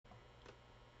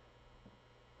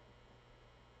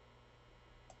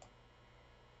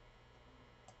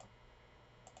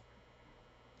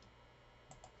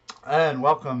And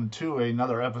welcome to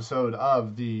another episode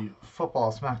of the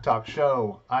Football Smack Talk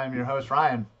Show. I am your host,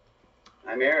 Ryan.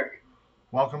 I'm Eric.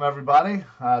 Welcome, everybody,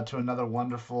 to another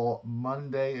wonderful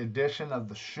Monday edition of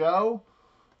the show.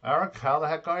 Eric, how the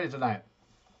heck are you tonight?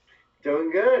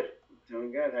 Doing good.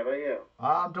 Doing good. How about you?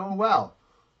 I'm doing well.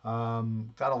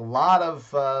 Got a lot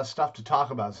of stuff to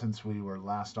talk about since we were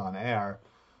last on air.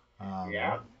 Um,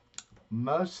 Yeah.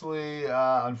 Mostly,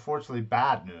 unfortunately,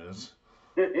 bad news.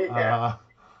 Yeah. Uh,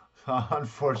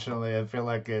 Unfortunately, I feel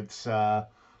like it's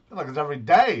every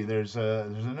day. There's a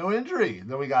new injury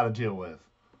that we got to deal with.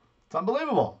 It's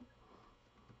unbelievable.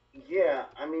 Yeah.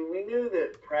 I mean, we knew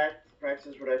that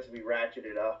practices would have to be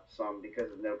ratcheted up some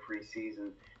because of no preseason.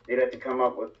 They'd have to come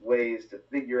up with ways to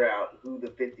figure out who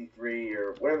the 53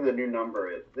 or whatever the new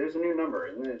number is. There's a new number,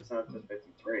 isn't it? It's not just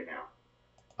 53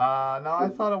 now. No, I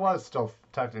thought it was still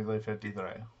technically 53.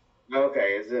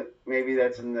 Okay. Is it? Maybe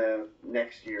that's in the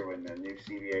next year when the new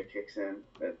CBA kicks in.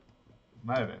 But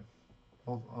Maybe.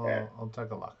 yeah. I'll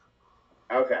take a look.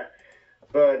 Okay.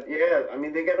 But yeah, I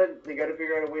mean they gotta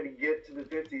figure out a way to get to the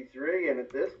 53, and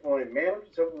at this point, man, I'm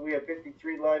just hoping we have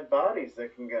 53 live bodies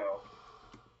that can go.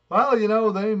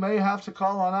 Well, they may have to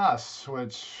call on us,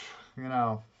 which you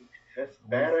know That's a we've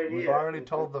bad we've idea. already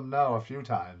told them no a few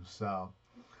times. So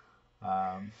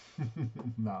um,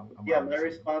 no, I'm Yeah, my obviously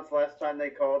response last time they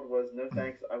called was no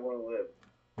thanks, I want to live.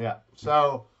 yeah.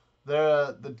 So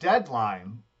the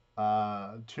deadline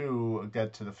to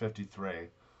get to the 53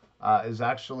 is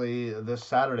actually this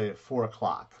Saturday at 4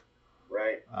 o'clock.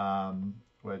 Right?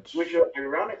 Which Which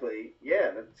ironically,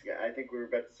 yeah, I think we were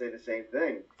about to say the same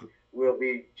thing. Will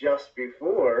be just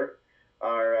before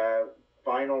our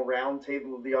final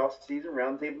roundtable of the off season,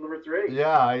 roundtable number three.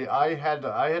 yeah, I had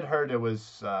heard it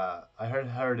was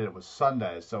heard it was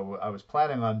Sunday, so I was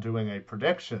planning on doing a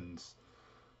predictions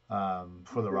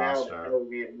for the Now roster. that will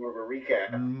be more of a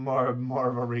recap. More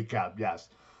of a recap, yes.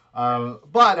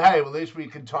 But hey, at least we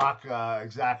can talk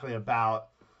exactly about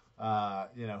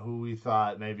who we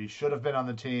thought maybe should have been on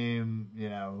the team,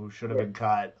 who should have Yeah. been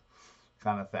cut,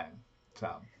 kind of thing. So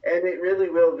And it really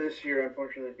will this year,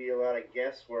 unfortunately, be a lot of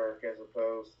guesswork as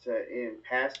opposed to in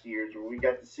past years where we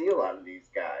got to see a lot of these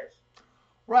guys.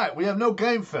 right, we have no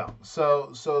game film, so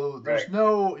Right. there's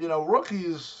no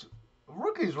rookies.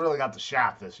 Rookies really got the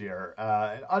shaft this year,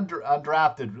 and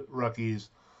undrafted rookies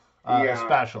Yeah.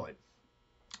 especially.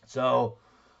 So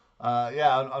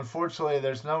yeah, unfortunately,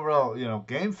 there's no real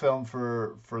game film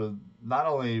for not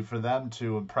only for them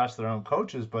to impress their own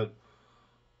coaches, but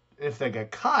if they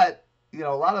get cut, a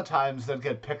lot of times they'll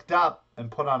get picked up and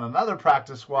put on another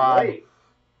practice squad. Right.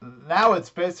 Now it's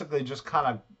basically just kind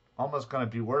of almost going to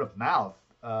be word of mouth.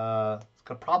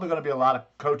 It's probably going to be a lot of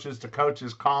coaches to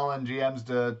coaches calling, GMs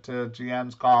to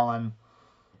GMs calling.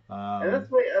 And Um, that's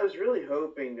why I was really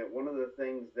hoping that one of the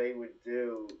things they would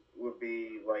do would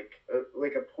be like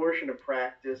a portion of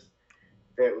practice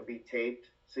that would be taped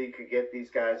so you could get these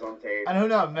guys on tape. and who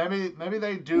knows? Maybe they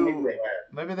Maybe do. they have.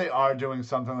 Maybe they are doing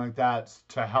something like that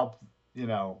to help.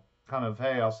 Kind of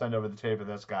hey, I'll send over the tape of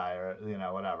this guy or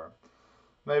whatever.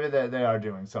 Maybe they are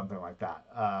doing something like that.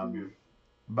 Mhm.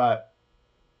 But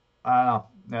I don't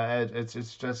know.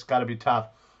 It's just got to be tough.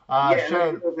 Yeah, and that's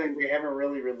Shane, the other thing. They haven't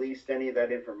really released any of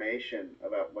that information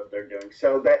about what they're doing.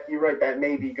 So that you're right, that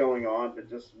may be going on, but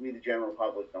just we, the general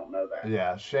public, don't know that.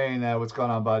 yeah, Shane, what's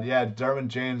going on, bud? Yeah, Derwin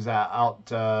James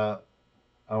out. Oh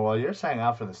well, you're saying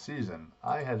out for the season.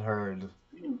 I had heard.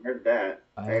 Heard that.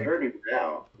 I I had had. heard he was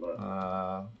out, but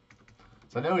Uh,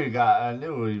 so I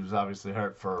knew he was obviously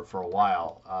hurt for a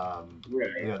while. The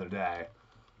right. other day.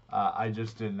 I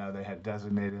just didn't know they had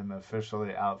designated him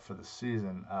officially out for the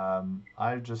season.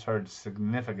 I just heard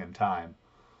significant time.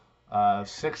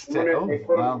 Six I to wonder if they oh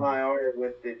put him on well, IR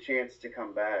with the chance to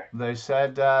come back. they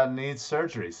said needs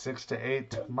surgery, 6 to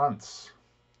 8 months.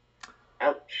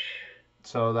 Ouch.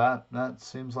 So that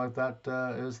seems like that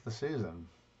is the season.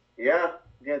 Yeah,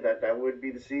 yeah, that would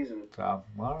be the season. So all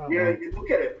right, You know, well, you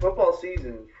look at it, football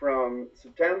season from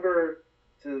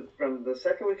the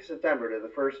second week of September to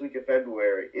the first week of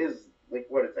February is like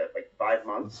what is that, like 5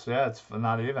 months? it's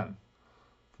not even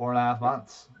 4.5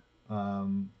 months.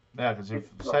 Yeah, because you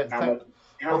Look say how think much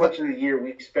how well much of the year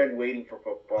we spend waiting for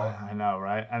football. I know,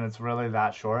 right? And it's really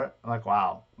that short. Like,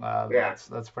 wow, Yeah,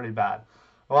 that's pretty bad.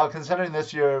 Well, considering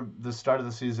this year the start of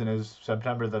the season is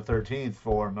September the 13th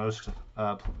for most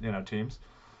teams,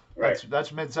 right,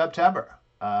 that's mid-September.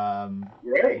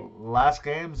 right. Last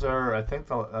games are I think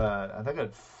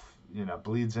it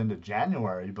bleeds into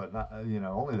January, but not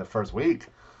only the first week.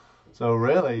 So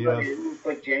really you But have it's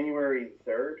like January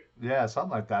 3rd. yeah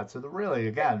something like that. So really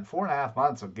again 4.5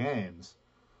 months of games.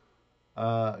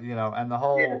 And the Yeah,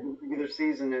 whole regular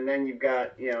season, and then you've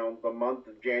got the month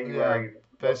of yeah, January, most of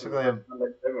the basically first month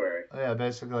of February.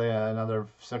 basically another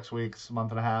 6 weeks,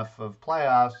 month and a half of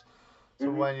playoffs. So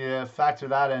Hmm. when you factor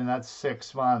that in, that's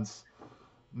 6 months.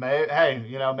 Hey,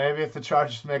 maybe if the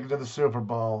Chargers make it to the Super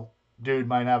Bowl, dude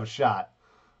might have a shot.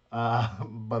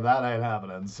 But that ain't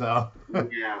happening. So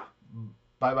Yeah,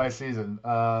 bye bye season.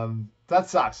 That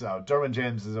sucks though. Derwin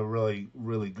James is a really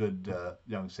really good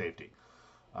young safety.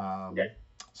 yeah. Um,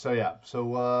 so yeah.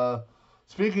 So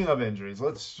speaking of injuries,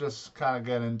 let's just kind of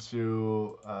get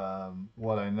into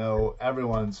what I know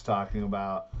everyone's talking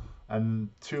about, and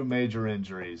two major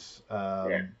injuries.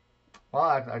 Yeah. Well,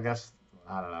 I guess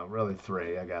I don't know, really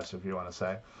three, I guess if you want to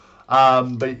say.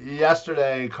 But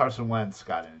yesterday Carson Wentz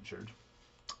got injured,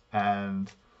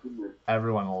 and Mhm.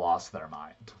 everyone lost their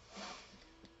mind.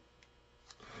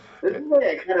 This is why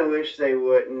I kind of wish they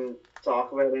wouldn't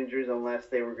talk about injuries unless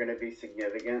they were going to be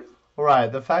significant. Right,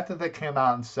 the fact that they came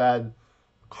out and said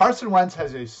Carson Wentz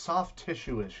has a soft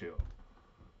tissue issue.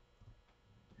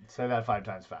 Say that 5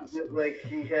 times Is fast. it like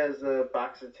he has a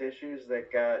box of tissues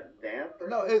that got damp or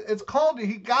No, something? it's called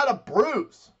he got a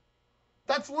bruise.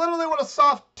 That's literally what a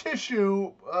soft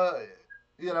tissue,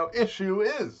 issue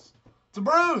is. It's a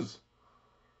bruise.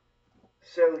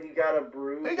 So he got a He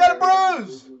bruise and got a everybody's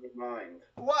bruise. losing their mind.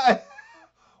 Why?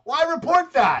 Why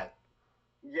report that?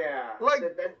 Yeah, Like,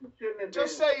 that shouldn't have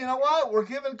just been. say, you know what? We're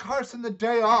giving Carson the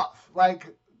day off. Like,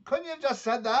 couldn't you have just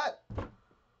said that?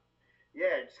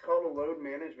 Yeah, it's called a load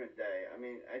management day. I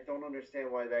mean, I don't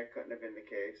understand why that couldn't have been the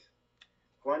case.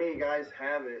 Plenty of guys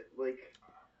have it. Like,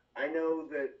 I know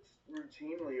that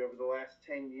routinely over the last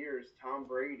 10 years, Tom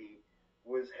Brady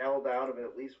was held out of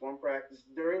at least one practice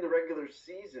during the regular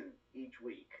season each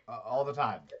week. All the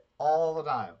time. All the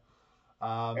time.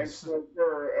 Um, And so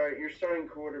for your starting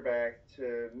quarterback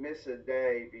to miss a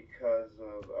day because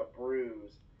of a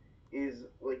bruise is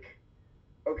like,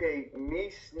 okay,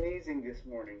 me sneezing this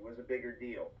morning was a bigger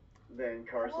deal than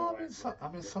Carson well, Wentz.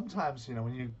 sometimes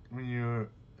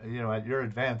at your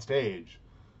advanced age,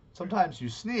 sometimes you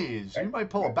sneeze, you might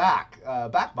pull a back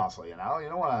muscle. You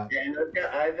don't want to. And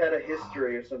I've had a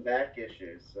history of some back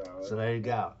issues, so So there you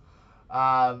go.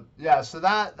 Yeah, so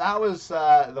that was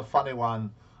the funny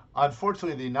one.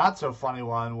 Unfortunately, the not so funny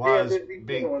one yeah, was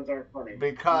these other ones aren't funny.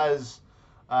 because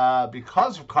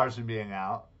of Carson being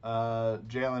out,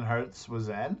 Jalen Hurts was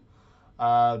in.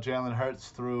 Jalen Hurts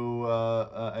threw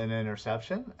an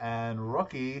interception, and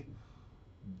rookie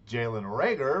Jalen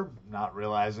Rager, not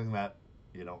realizing that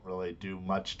you don't really do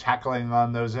much tackling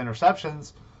on those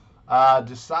interceptions,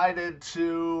 decided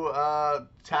to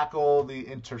tackle the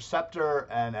interceptor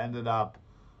and ended up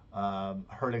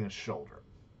hurting his shoulder.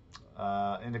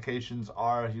 Indications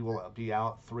are he will be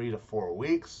out 3 to 4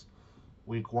 weeks.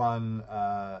 Week one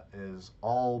is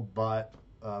all but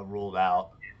ruled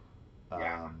out.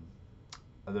 Yeah. Um,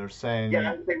 they're Yeah, saying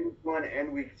I think week one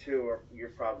and week two you're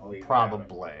probably without him.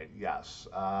 probably, yes.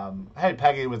 Hey,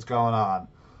 Peggy, what's going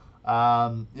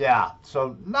on? Yeah,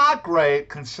 so not great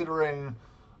considering,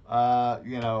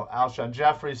 Alshon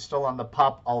Jeffrey's still on the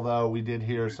pup, although we did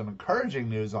hear some encouraging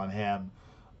news on him.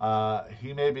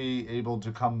 He may be able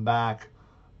to come back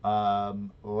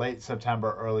late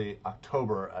September, early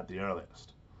October at the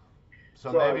earliest.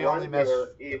 So So I maybe only miss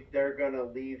wonder if they're gonna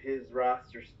leave his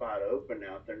roster spot open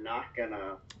now. If they're not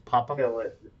gonna Pop him. fill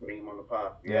it with putting him on the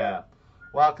pop. Yeah. Yeah.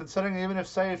 Well, considering even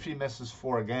if he misses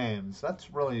 4 games,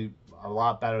 that's really a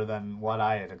lot better than what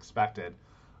I had expected.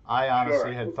 I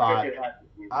honestly Sure. had Because thought it has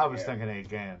to be, I was yeah. thinking 8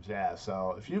 games. Yeah.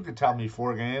 So if you could tell me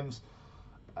 4 games,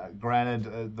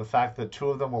 granted the fact that 2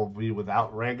 of them will be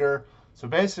without Rager, so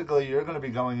basically you're going to be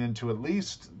going into at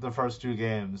least the first 2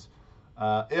 games,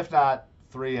 if not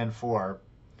 3 and 4,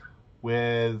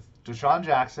 with Deshaun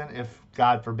Jackson, if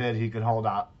God forbid he could hold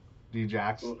out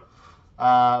Djax. Oof.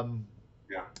 Um,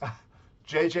 Yeah.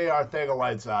 JJ Arcega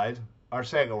Whiteside,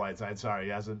 sorry, he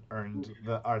hasn't earned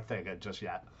the Arcega just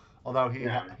yet. Although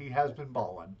No. he has been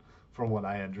balling, from what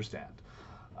I understand.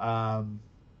 Um,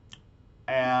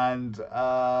 and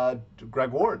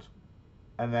Greg Ward,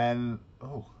 and then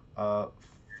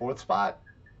fourth spot,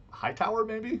 Hightower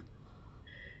maybe.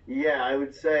 Yeah, I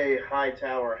would say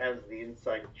Hightower has the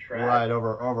inside track. Right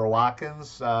over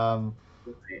Watkins. There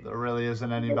really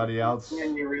isn't anybody else.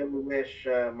 And you really wish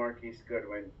Marquise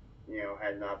Goodwin,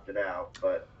 hadn't opted out.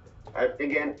 But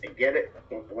again, I get it.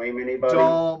 Don't blame anybody.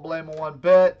 Don't blame him one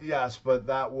bit. Yes, but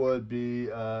that would be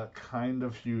kind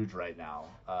of huge right now.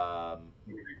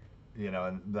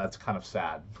 And that's kind of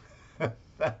sad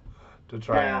to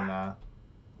try Yeah. and.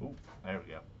 Ooh, there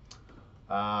we go.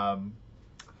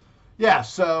 Yeah,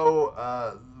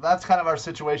 so that's kind of our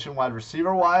situation wide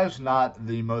receiver wise. Not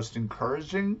the most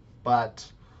encouraging, but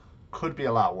could be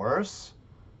a lot worse.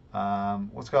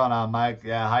 What's going on, Mike?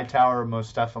 Yeah, Hightower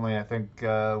most definitely, I think,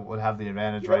 would have the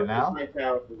advantage You know, right I think now. Mike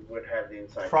Howard would have the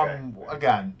inside track. From,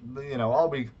 again, all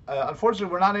week,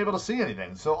 unfortunately, we're not able to see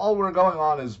anything. So all we're going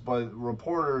on is by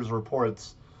reporters'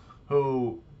 reports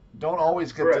who don't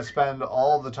always get to Correct. spend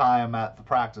all the time at the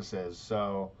practices.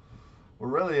 So we're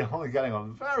really only getting a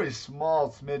very small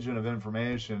smidgen of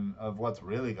information of what's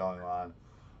really going on.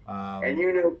 And Um,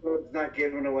 you know, Coach's not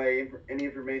giving away any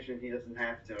information he doesn't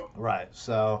have to. right.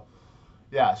 So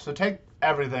yeah. So take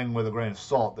everything with a grain of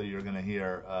salt that you're going to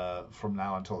hear from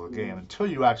now until the game. Until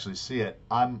you actually see it,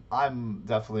 I'm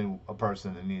definitely a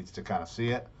person that needs to kind of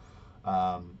see it.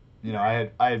 I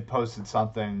had posted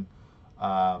something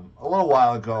a little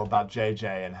while ago about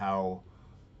JJ and how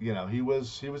he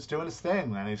was doing his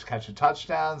thing, and he's catching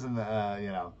touchdowns and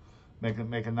make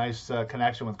a nice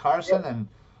connection with Carson, Yep. and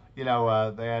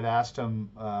they had asked him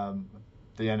at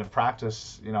the end of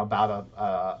practice,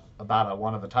 about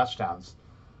one of the touchdowns,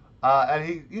 and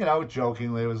he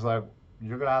jokingly was like,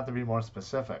 "You're gonna have to be more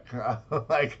specific."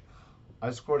 Like,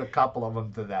 I scored a couple of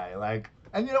them today, like,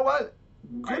 and you know what?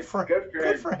 Good Nice. for Good for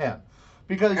good him. for him,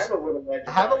 because Have a little edge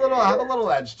have a about little you. have a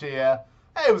little edge to you.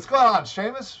 Hey, what's going on,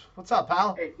 Seamus? What's up,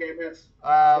 pal? Hey, Jameis, what's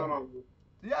going Um, on?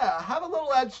 yeah, have a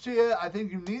little edge to you. I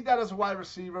think you need that as a wide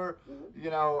receiver.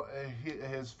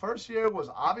 Mm-hmm. His first year was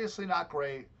obviously not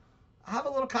great. Have a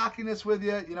little cockiness with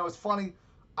you. It's funny.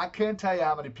 I can't tell you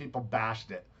how many people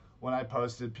bashed it when I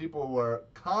posted. People were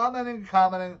commenting.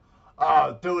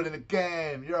 Oh, do it in the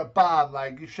game. You're a bum.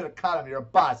 Like, you should have cut him. You're a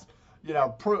bust. Blah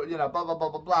blah blah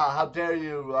blah blah. How dare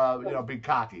you? Be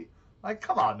cocky. Like,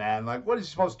 come on, man. Like, what is he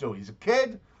supposed to do? He's a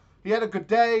kid. He had a good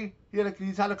day.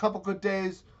 He's had a couple good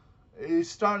days. He's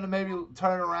starting to maybe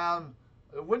turn around.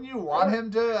 Wouldn't you want him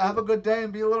to have a good day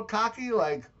and be a little cocky?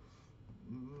 Like,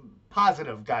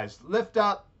 positive, guys. Lift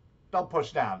up, don't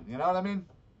push down. You know what I mean?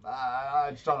 I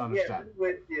just don't Yeah, understand.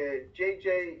 with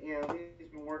JJ, he's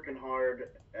been working hard,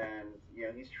 and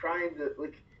he's trying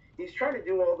to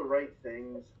do all the right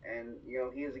things, and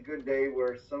he has a good day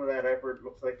where some of that effort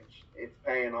looks like it's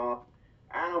paying off.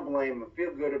 I don't blame him.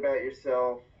 Feel good about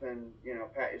yourself, and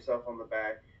pat yourself on the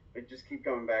back, but just keep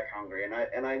coming back hungry,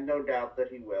 and I no doubt that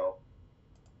he will.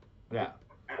 Yeah.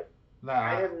 I Nah.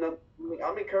 have no.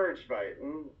 I'm encouraged by it.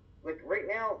 And like right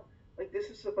now, like this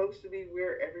is supposed to be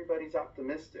where everybody's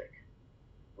optimistic.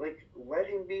 Like let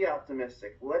him be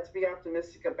optimistic. Let's be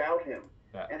optimistic about him.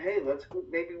 Yeah. And hey,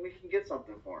 maybe we can get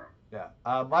something for him.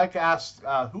 Yeah. Mike asked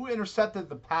who intercepted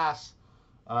the pass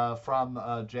from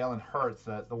Jalen Hurts,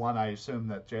 the one I assume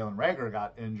that Jalen Rager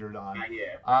got injured on.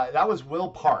 Yeah. That was Will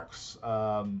Parks.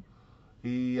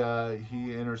 He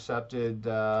intercepted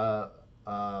Yeah,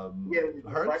 it was a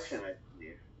Hurts. deflection, I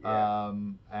believe. Yeah.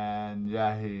 And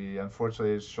yeah, he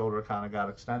unfortunately his shoulder kind of got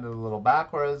extended a little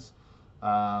backwards.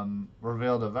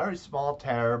 Revealed a very small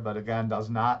tear, but again does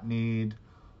not need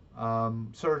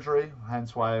surgery.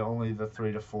 Hence why only the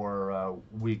 3 to 4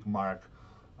 week mark.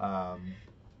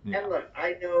 Yeah. And look,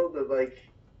 I know that like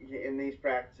in these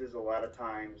practices, a lot of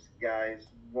times guys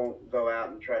won't go out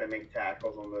and try to make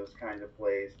tackles on those kinds of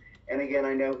plays. And again,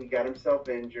 I know he got himself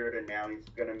injured, and now he's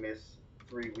going to miss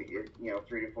 3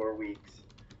 to 4 weeks.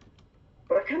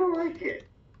 But I kind of like it.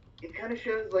 It kind of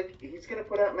shows like he's going to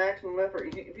put out maximum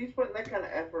effort. If he's putting that kind of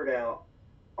effort out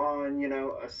on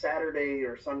a Saturday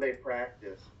or Sunday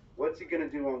practice, what's he going to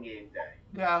do on game day?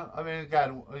 Yeah, I mean,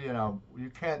 again, you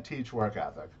can't teach work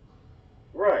ethic.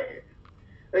 Right.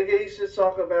 Like they used to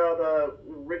talk about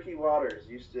Ricky Waters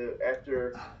used to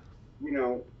after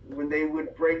when they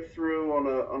would break through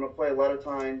on a play. A lot of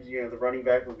times the running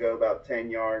back would go about 10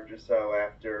 yards or so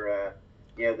after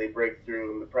they break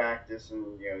through in the practice,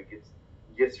 and he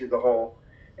gets through the hole,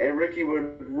 and Ricky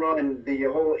would run the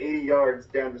whole 80 yards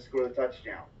down to score the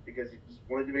touchdown because he just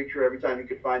wanted to make sure every time he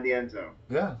could find the end zone.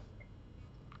 Yeah,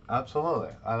 absolutely.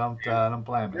 I don't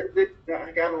blame you.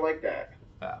 I gotta like that.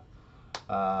 Yeah.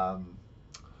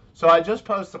 So I just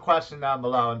posed the question down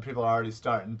below, and people are already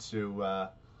starting to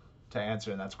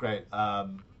answer, and that's great. I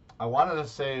wanted to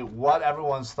say what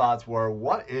everyone's thoughts were.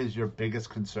 What is your biggest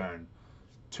concern?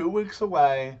 2 weeks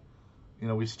away.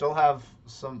 We still have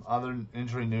some other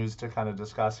injury news to kind of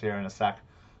discuss here in a sec,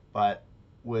 but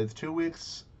with 2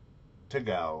 weeks to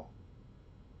go,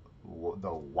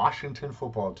 the Washington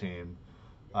football team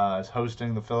is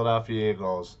hosting the Philadelphia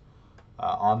Eagles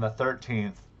on the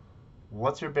 13th.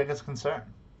 What's your biggest concern?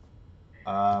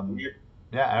 Yeah,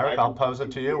 Eric, I'll pose it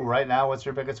to you right now. What's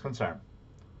your biggest concern?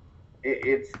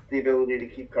 It's the ability to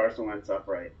keep Carson Wentz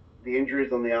upright. The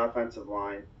injuries on the offensive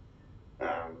line.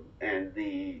 and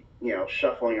the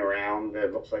shuffling around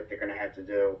that looks like they're going to have to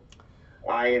do.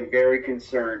 I am very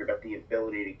concerned about the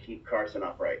ability to keep Carson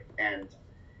upright. And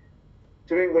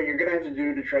to me, what you're going to have to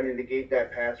do to try to negate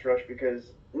that pass rush,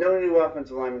 because no new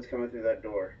offensive lineman's coming through that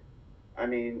door. I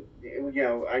mean,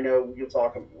 I know you'll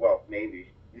talk. Well,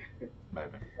 maybe.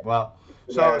 Maybe. Well,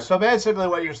 Yeah. so basically,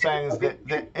 what you're saying is that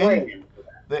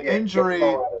the injury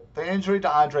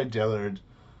to Andre Dillard.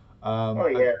 Oh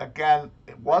yeah. Again,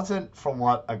 it wasn't from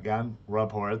what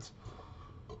reports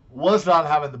was not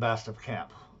having the best of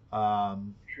camp.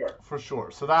 Sure. For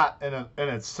sure. So that in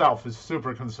itself is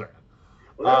super concerning.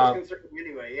 Well, that was concerning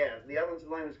anyway. Yeah, the offensive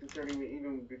line was concerning me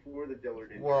even before the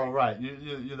Dillard injury. Well, right.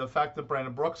 You the fact that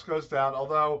Brandon Brooks goes down,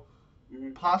 although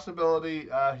possibility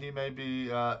he may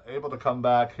be able to come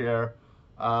back here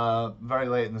very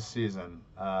late in the season,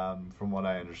 from what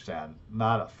I understand.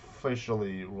 Not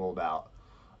officially ruled out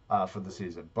for the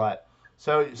season, but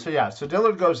so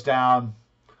Dillard goes down.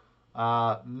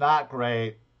 Not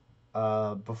great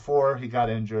before he got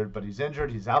injured, but he's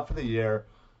injured. He's out for the year.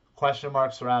 Question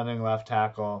marks surrounding left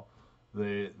tackle.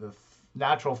 The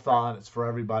natural thought is for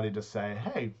everybody to say,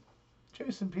 "Hey,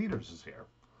 Jason Peters is here.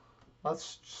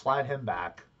 Let's slide him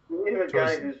back." We have a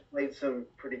guy who's played some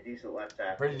pretty decent left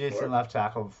tackle. Pretty decent left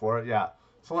tackle before, yeah.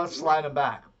 So let's slide him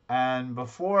back. And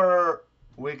before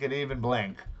we could even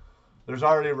blink, there's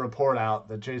already a report out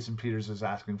that Jason Peters is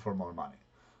asking for more money.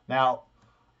 Now,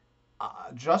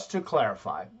 just to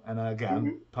clarify, and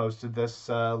again, posted this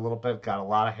a little bit, got a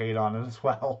lot of hate on it as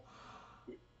well.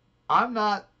 I'm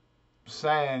not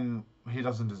saying he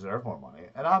doesn't deserve more money,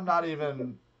 and I'm not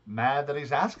even mad that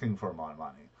he's asking for more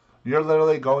money. You're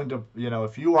literally going to,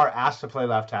 if you are asked to play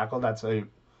left tackle, that's a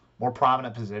more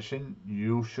prominent position.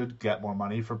 You should get more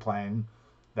money for playing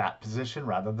that position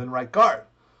rather than right guard.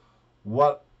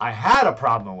 What I had a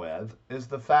problem with is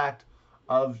the fact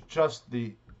of just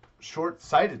the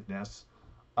short-sightedness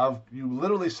of you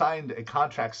literally signed a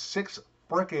contract 6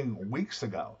 freaking weeks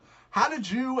ago. How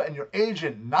did you and your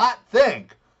agent not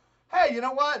think, hey, you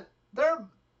know what?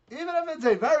 Even if it's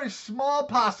a very small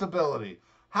possibility,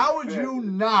 how would you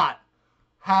not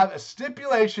have a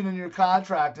stipulation in your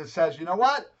contract that says, you know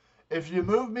what? If you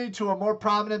move me to a more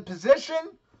prominent position,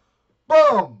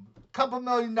 boom, couple $1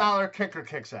 million kicker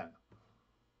kicks in.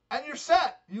 And you're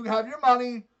set. You have your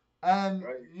money, and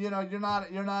you're not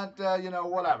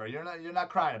whatever. You're not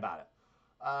crying about it.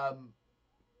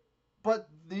 But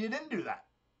you didn't do that.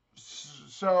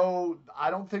 So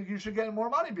I don't think you should get more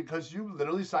money because you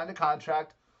literally signed a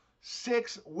contract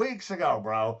 6 weeks ago,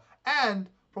 bro. And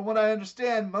from what I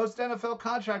understand, most NFL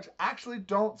contracts actually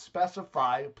don't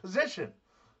specify position.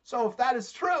 So if that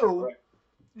is true,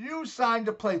 you signed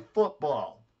to play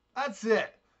football. That's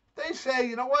it. They say,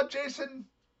 you know what, Jason?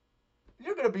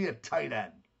 You're going to be a tight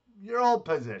end. Your old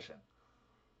position.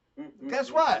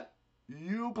 Guess what?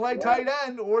 You play tight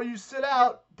end or you sit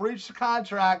out, breach the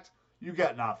contract, you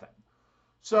get nothing.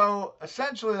 So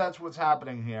essentially that's what's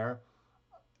happening here.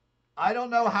 I don't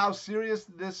know how serious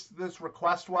this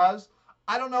request was.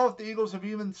 I don't know if the Eagles have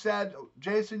even said,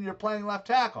 Jason, you're playing left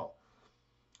tackle.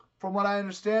 From what I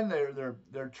understand,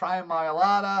 they're trying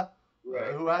Mailata,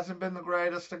 who hasn't been the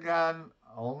greatest again,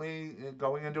 only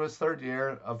going into his 3rd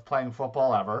year of playing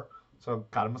football ever. So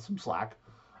got him with some slack.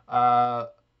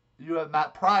 You have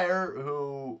Matt Pryor,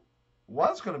 who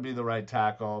was going to be the right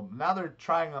tackle. Now they're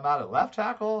trying him out at left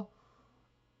tackle.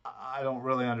 I don't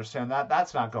really understand that.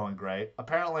 That's not going great.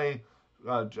 Apparently,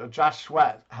 Josh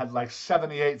Sweat had like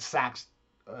 78 sacks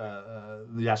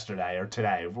yesterday or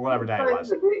today, whatever day it was.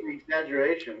 That's a big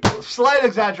exaggeration. Slight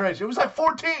exaggeration. It was like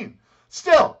 14.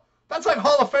 Still, that's like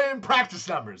Hall of Fame practice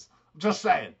numbers. I'm just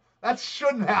saying. That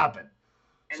shouldn't happen.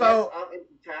 And so that's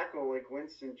tackle like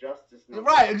Winston Justice.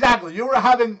 Right, exactly. You were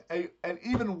having an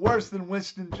even worse than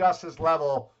Winston Justice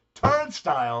level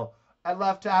turnstile at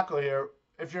left tackle here.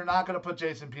 If you're not going to put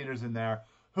Jason Peters in there,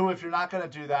 who, if you're not going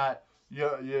to do that,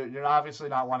 you're obviously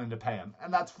not wanting to pay him.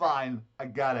 And that's fine. I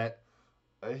get it.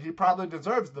 He probably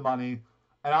deserves the money,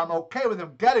 and I'm okay with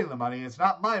him getting the money. It's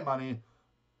not my money.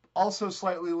 Also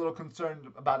slightly a little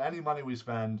concerned about any money we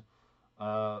spend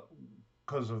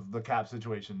because of the cap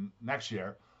situation next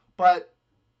year. But,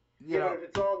 if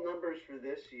it's all numbers for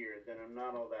this year, then I'm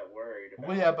not all that worried about it.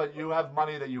 Well, yeah, but you have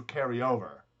money that you carry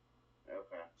over.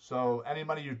 Okay. So any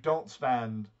money you don't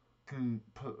spend can,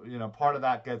 part of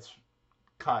that gets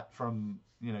cut from,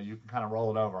 you can kind of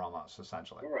roll it over almost,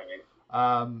 essentially. Right.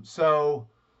 So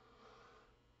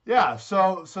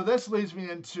this leads me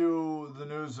into the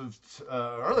news of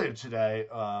earlier today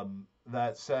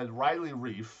that said Riley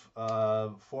Reif,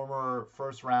 former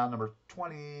first round, number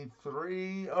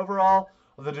 23 overall,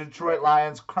 of the Detroit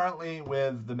Lions, currently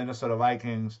with the Minnesota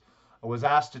Vikings, was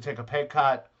asked to take a pay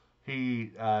cut.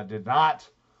 He did not,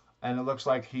 and it looks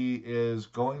like he is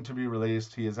going to be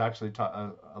released. He has actually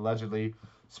allegedly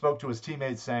spoke to his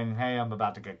teammates saying, "Hey, I'm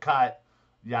about to get cut,"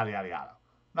 yada yada yada.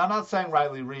 Now, I'm not saying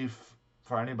Riley Reef,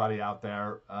 for anybody out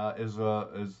there, is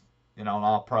an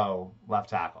all-pro left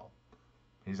tackle.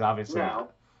 He's obviously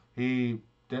not. He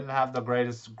didn't have the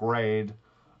greatest grade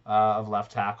of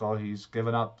left tackle. He's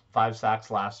given up 5 sacks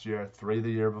last year, 3 the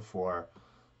year before.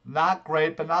 Not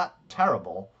great, but not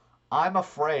terrible. I'm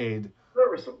afraid.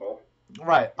 Serviceable.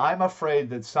 Right. I'm afraid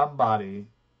that somebody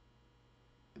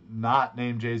not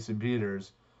named Jason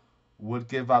Peters would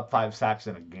give up 5 sacks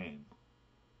in a game,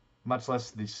 much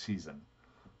less this season.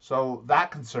 So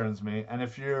that concerns me. And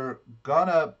if you're going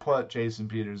to put Jason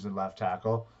Peters in left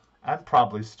tackle, and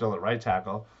probably still at right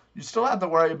tackle, you still have to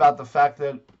worry about the fact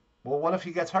that, well, what if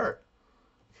he gets hurt?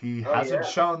 He hasn't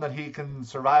shown that he can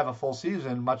survive a full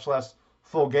season, much less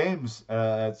full games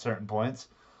at certain points.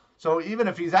 So even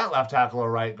if he's at left tackle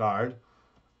or right guard,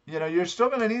 you're still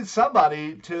going to need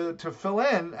somebody to fill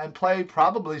in and play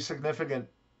probably significant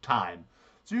time.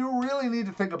 So you really need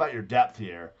to think about your depth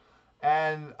here.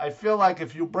 And I feel like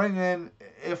if you bring in,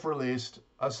 if released,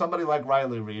 somebody like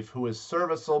Riley Reef, who is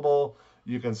serviceable,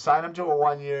 you can sign him to a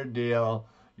 1-year deal.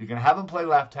 You can have him play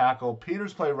left tackle.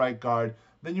 Peters play right guard.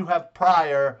 Then you have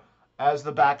Pryor as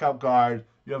the backup guard.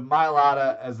 You have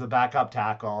Mailata as the backup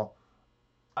tackle.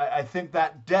 I think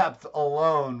that depth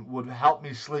alone would help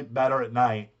me sleep better at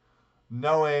night,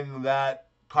 knowing that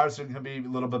Carson can be a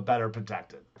little bit better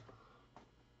protected.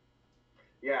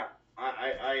 Yeah,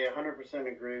 I 100%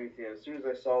 agree with you. As soon as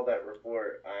I saw that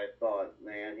report, I thought,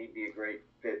 man, he'd be a great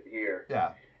fit here.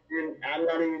 Yeah. And I'm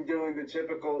not even doing the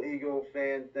typical Eagle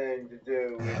fan thing to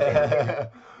do.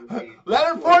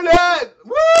 Leonard Fournette!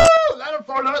 Woo! Leonard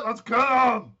Fournette, let's get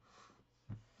him!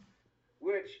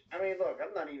 Which, I mean, look,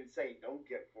 I'm not even saying don't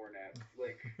get Fournette.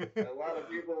 Like, a lot of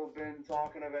people have been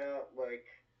talking about, like,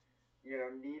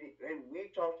 needing, and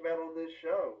we've talked about on this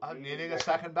show. Needing a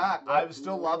second back. I would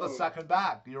still love a second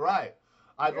back. You're right.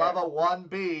 I'd love a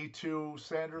 1B to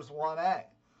Sanders 1A.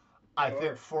 I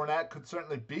think Fournette could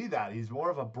certainly be that. He's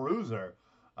more of a bruiser.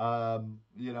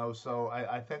 So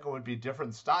I think it would be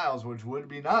different styles, which would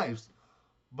be nice.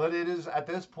 But it is, at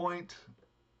this point,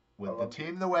 with the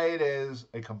team the way it is,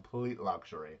 a complete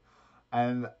luxury.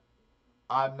 And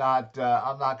I'm not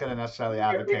going to necessarily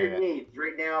advocate it. Needs.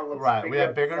 Right now, right, we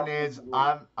have bigger needs.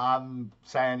 I'm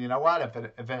saying, you know what?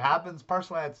 If it happens,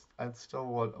 personally, I still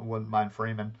wouldn't mind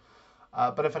Freeman.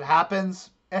 But if it happens,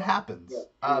 it happens.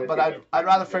 But I'd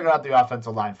rather figure out the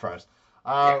offensive line first.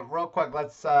 Real quick,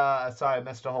 let's. Sorry, I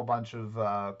missed a whole bunch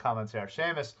of comments here.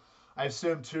 Seamus, I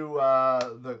assume to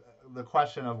the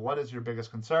question of what is your biggest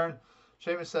concern.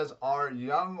 Seamus says, are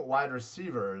young wide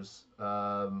receivers?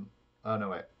 Oh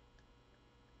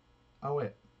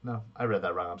wait, no, I read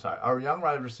that wrong. I'm sorry. Our young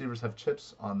wide receivers have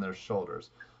chips on their shoulders.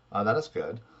 That is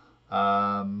good.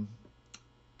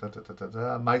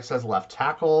 Mike says left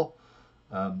tackle.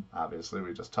 Obviously,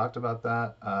 we just talked about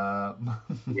that.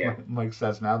 Mike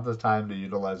says now's the time to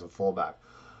utilize a fullback.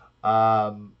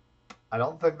 I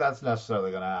don't think that's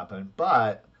necessarily going to happen,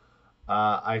 but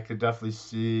I could definitely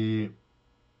see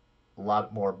a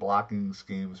lot more blocking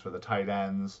schemes for the tight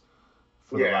ends,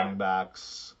 for the running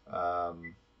backs.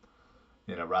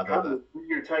 Rather than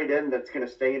your tight end that's going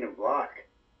to stay in and block.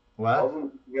 What? All of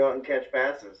them go out and catch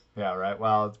passes. Yeah, right.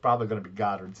 Well, it's probably going to be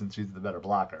Goddard since he's the better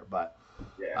blocker, but.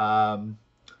 Yeah.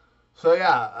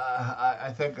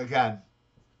 I think again,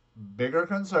 bigger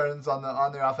concerns on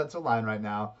the offensive line right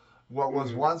now. What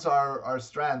was once our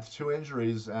strength, 2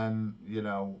 injuries, and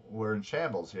we're in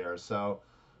shambles here. So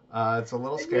it's a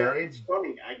little scary. It's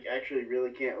funny. I actually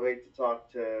really can't wait to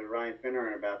talk to Ryan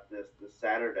Finneran about this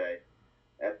Saturday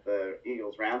at the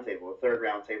Eagles roundtable, the third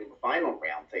roundtable, the final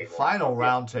roundtable. Final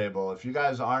roundtable. If you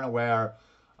guys aren't aware,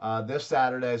 this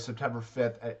Saturday, September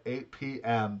 5th at 8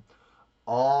 p.m.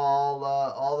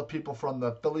 All the people from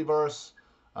the Phillyverse,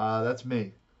 that's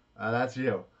me, that's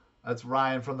you, that's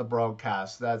Ryan from the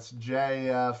broadcast, that's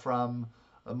Jay from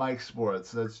Mike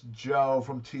Sports, that's Joe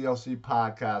from TLC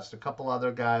Podcast, a couple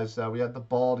other guys. We had the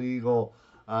Bald Eagle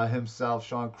himself,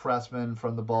 Sean Cressman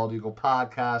from the Bald Eagle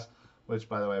Podcast, which,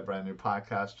 by the way, a brand new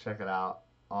podcast. Check it out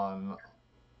on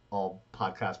all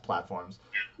podcast platforms.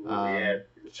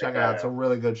 Check it out. It's a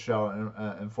really good show,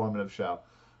 informative show.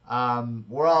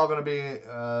 We're all going to be,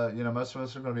 most of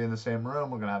us are going to be in the same room.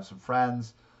 We're going to have some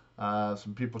friends,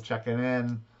 some people checking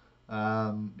in.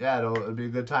 It'll be a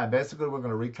good time. Basically, we're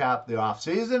going to recap the off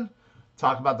season,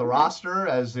 talk about the roster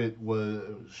as it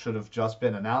should have just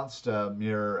been announced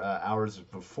mere hours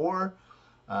before.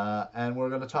 And we're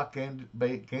going to talk game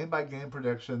by game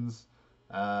predictions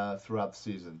throughout the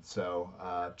season. So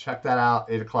check that out,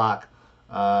 8 o'clock.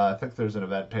 I think there's an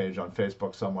event page on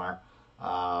Facebook somewhere.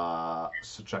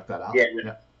 So check that out. Yeah.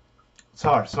 Yeah.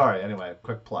 Sorry. Anyway,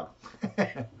 quick plug.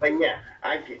 But yeah,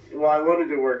 I wanted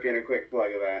to work in a quick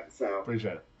plug of that. So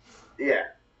Appreciate it. yeah.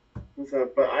 So,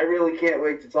 but I really can't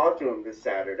wait to talk to him this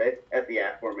Saturday at the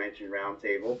aforementioned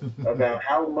roundtable about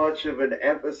how much of an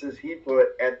emphasis he put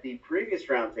at the previous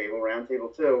roundtable,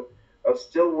 roundtable 2, of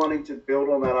still wanting to build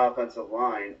on that offensive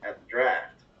line at the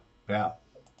draft. Yeah.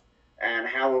 And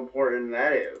how important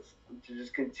that is to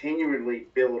just continually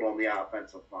build on the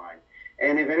offensive line.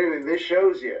 And if anything, this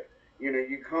shows you,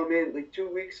 you come in, like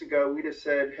 2 weeks ago, we'd have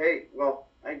said, hey, well,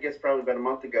 I guess probably about a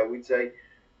month ago, we'd say,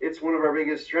 it's one of our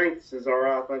biggest strengths is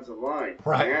our offensive line.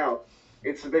 Right. Now,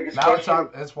 it's the biggest now question.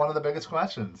 It's one of the biggest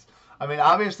questions. I mean,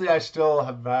 obviously, I still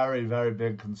have very, very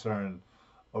big concern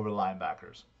over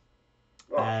linebackers.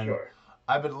 Oh, and sure.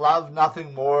 I would love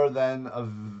nothing more than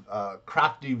a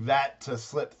crafty vet to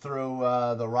slip through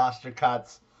the roster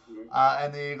cuts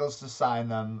and the Eagles to sign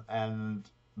them. And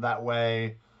that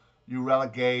way you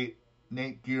relegate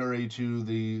Nate Geary to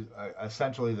the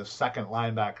essentially the second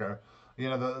linebacker.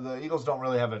 The Eagles don't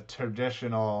really have a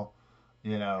traditional,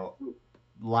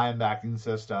 linebacking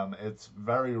system. It's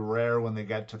very rare when they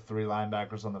get to 3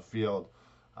 linebackers on the field.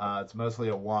 It's mostly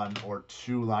a 1 or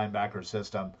 2 linebacker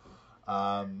system.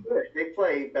 They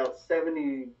play about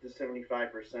 70 to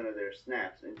 75% of their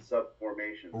snaps in sub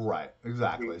formations. Right,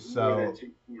 exactly. So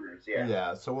 2 corners,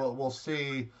 yeah. So we'll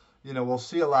see. We'll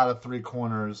see a lot of 3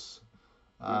 corners,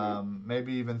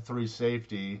 maybe even 3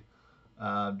 safety.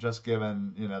 Just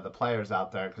given the players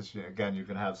out there, because again you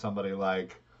can have somebody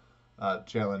like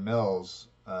Jalen Mills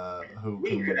who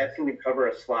you could actually cover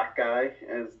a slot guy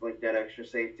as like that extra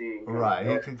safety. Right,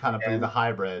 he can kind of be the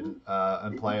hybrid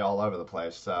and play all over the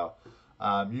place. So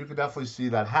you could definitely see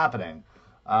that happening,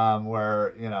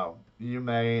 where you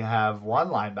may have 1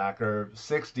 linebacker,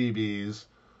 6 DBs,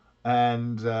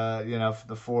 and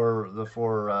the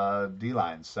four D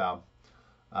lines. So.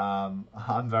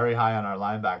 I'm very high on our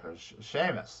linebackers.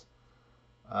 Seamus,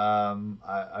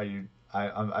 I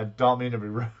don't mean to be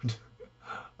rude.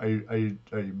 Are you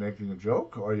making a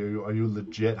joke? Or are you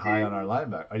legit high on our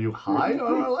linebackers? Are you high on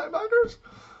our linebackers?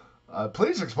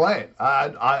 Please explain.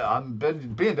 I'm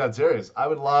being dead serious. I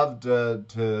would love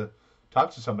to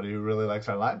talk to somebody who really likes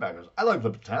our linebackers. I like the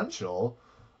potential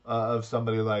of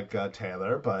somebody like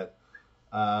Taylor, but.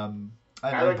 And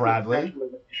like Bradley.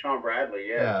 Sean Bradley,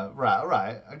 yeah. Yeah,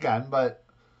 right. Again, but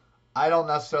I don't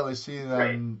necessarily see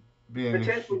them being.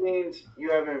 Potential means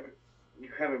you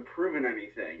haven't proven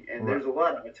anything, and there's a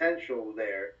lot of potential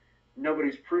there.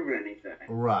 Nobody's proven anything.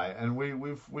 Right, and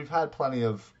we've had plenty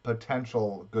of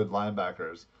potential good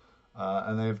linebackers,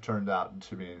 and they've turned out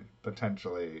to be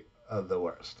potentially the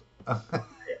worst.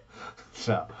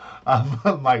 So,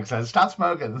 Mike says, "Stop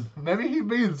smoking." Maybe he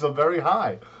means a very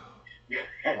high.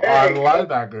 On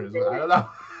linebackers, I don't know.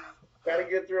 Gotta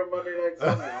get through a Monday night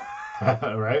somehow.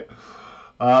 Right?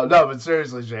 No, but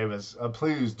seriously, Seamus,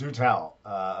 please do tell.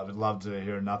 I would love to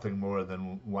hear nothing more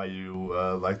than why you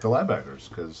like the linebackers,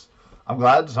 because I'm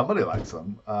glad somebody likes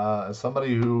them. As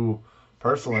somebody who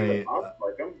personally,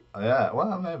 like them. Yeah,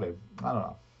 well, maybe, I don't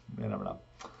know. You never know.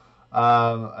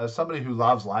 As somebody who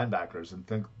loves linebackers and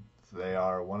think they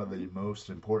are one of the most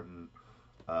important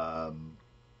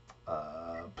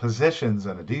positions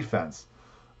in a defense.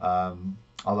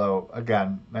 Although,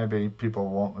 again, maybe people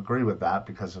won't agree with that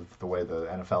because of the way the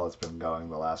NFL has been going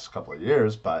the last couple of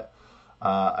years. But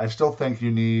I still think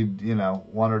you need,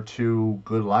 1 or 2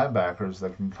 good linebackers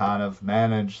that can kind of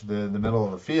manage the middle of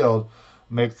the field,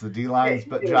 make the D-line's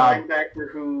job. A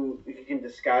linebacker who can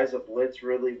disguise a blitz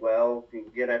really well, can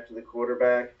get after the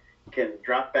quarterback, can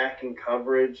drop back in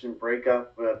coverage and break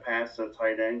up a pass so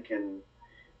tight end can,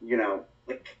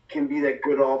 can be that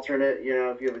good alternate.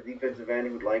 If you have a defensive end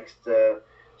who likes to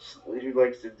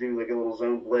do like a little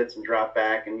zone blitz and drop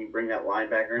back, and you bring that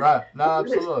linebacker in. Right. No,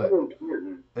 absolutely. So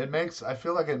important. I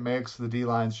feel like it makes the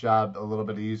D-line's job a little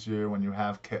bit easier when you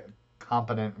have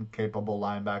competent and capable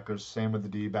linebackers. Same with the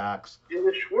D-backs. In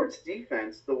the Schwartz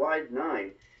defense, the wide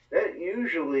 9, that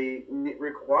usually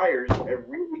requires a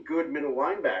really good middle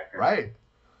linebacker. Right.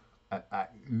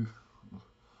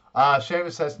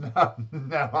 Seamus says, no,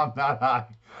 I'm not high.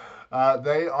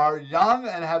 They are young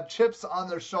and have chips on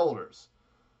their shoulders.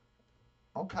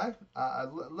 Okay.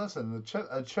 Listen,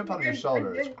 a chip on your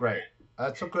shoulder is great.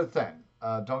 That's a good thing.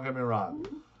 Don't get me wrong.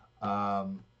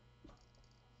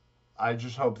 I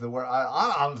just hope that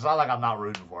it's not like I'm not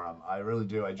rooting for him. I really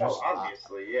do. Oh,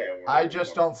 obviously, yeah. I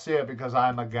just don't see it because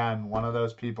I'm again one of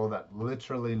those people that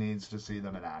literally needs to see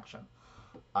them in action.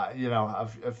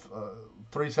 If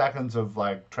 3 seconds of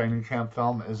like training camp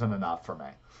film isn't enough for me,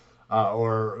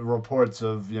 or reports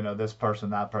of this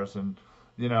person, that person.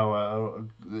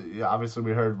 Obviously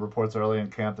we heard reports early in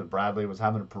camp that Bradley was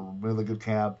having a really good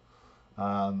camp.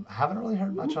 Haven't really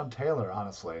heard much on Taylor,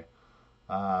 honestly.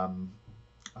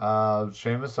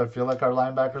 Seamus, I feel like our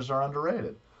linebackers are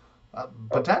underrated.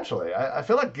 Potentially, I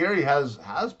feel like Gary has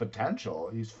potential.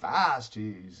 He's fast.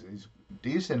 He's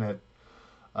decent at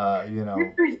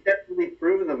He's definitely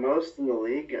proven the most in the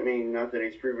league. I mean, not that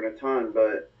he's proven a ton,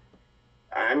 but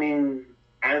I mean,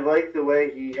 I like the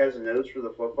way he has a nose for the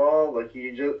football. Like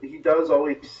he does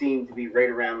always seem to be right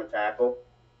around the tackle.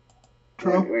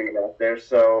 True. When you got there,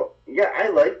 so yeah, I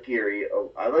like Gary.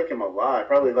 I like him a lot. I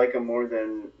probably like him more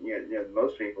than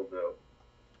most people do.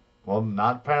 Well,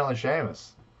 not apparently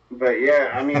Seamus. But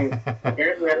yeah, I mean,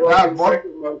 apparently I like him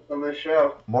second most on this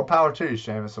show. More power to you,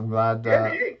 Seamus. I'm glad.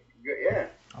 Yeah.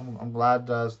 I'm glad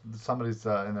somebody's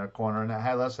in their corner. And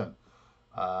hey, listen.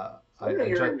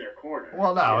 You're in their corner.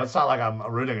 Well, no, it's not like I'm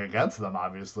rooting against them.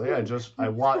 Obviously, I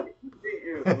want.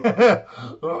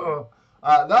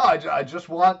 I just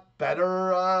want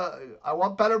better. I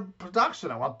want better production.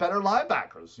 I want better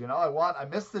linebackers. I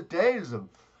miss the days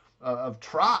of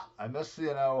Trot. I miss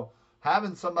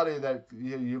having somebody that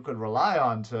you could rely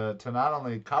on to not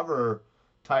only cover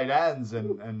tight ends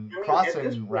and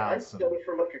crossing routes. I'd settle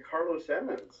for like a Carlos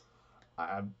Emmons.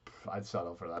 I'd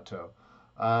settle for that too.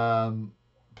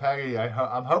 Peggy,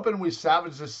 I'm hoping we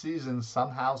salvage this season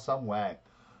somehow, some way.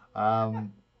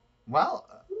 Well,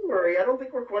 don't worry, I don't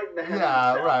think we're quite there.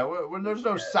 Yeah, right. There's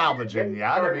no salvaging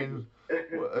yet. I mean,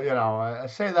 I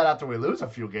say that after we lose a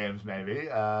few games, maybe.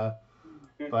 But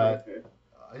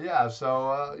yeah,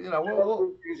 so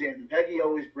enthusiasm. Peggy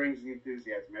always brings the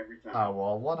enthusiasm every time.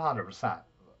 Oh well, 100%,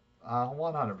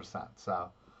 100%. So,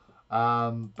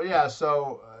 but yeah,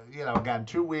 so again,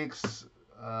 2 weeks.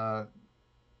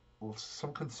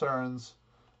 Some concerns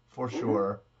for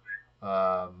sure.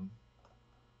 I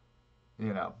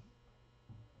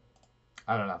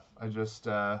don't know. I'm just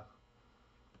a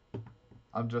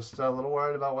little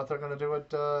worried about what they're going to do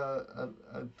at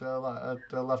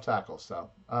left tackle.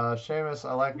 So, Seamus,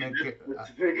 I like Nick. It's a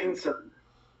big concern.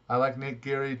 I like Nick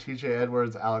Geary, T.J.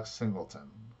 Edwards, Alex Singleton.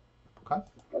 Okay.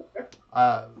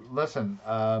 Listen,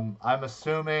 I'm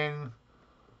assuming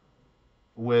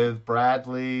with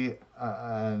Bradley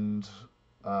and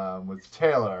with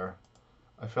Taylor,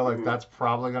 I feel like that's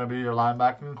probably going to be your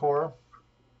linebacking core.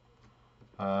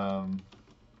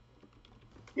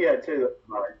 Yeah, Taylor.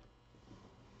 Right.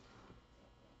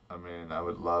 I mean, I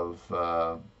would love.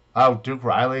 Duke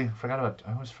Riley. I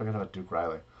always forget about Duke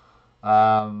Riley.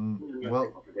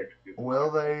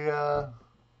 Will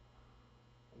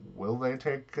they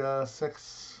take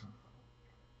six?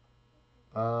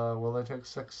 Will they take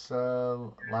six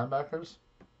linebackers?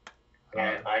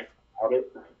 I doubt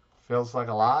it. Feels like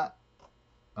a lot.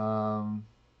 And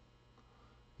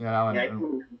I think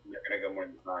they're gonna go more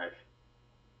than 5.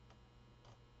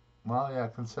 Well, yeah,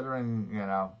 considering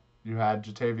you had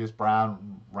Jatavius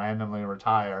Brown randomly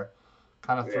retire,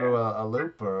 kind of threw a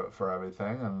loop for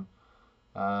everything,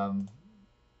 and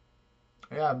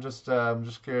I'm just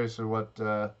curious of what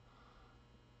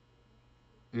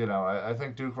I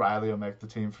think Duke Riley will make the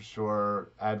team for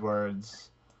sure. Edwards,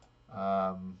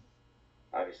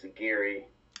 obviously Gary.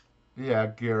 Yeah,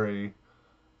 Gary,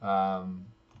 and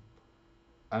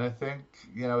I think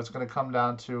it's going to come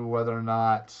down to whether or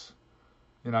not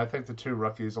I think the 2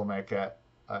 rookies will make it.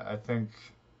 I think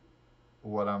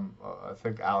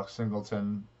Alex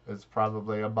Singleton is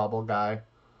probably a bubble guy.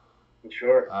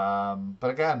 Sure.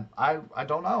 But again, I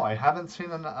don't know. I haven't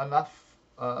seen enough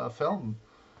film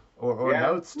or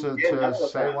notes to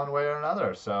say one way or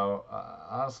another. So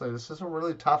honestly, this is a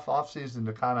really tough offseason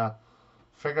to kind of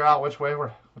figure out which way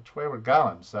we're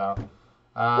going. So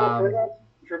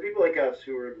for people like us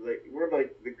who are we're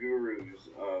like the gurus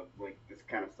of like this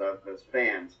kind of stuff as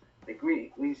fans. Like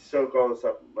we soak all this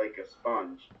up like a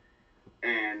sponge,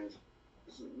 and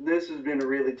this has been a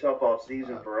really tough off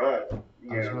season for us. I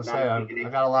was going to say I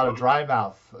got a lot of dry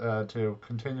mouth to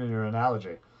continue your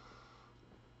analogy.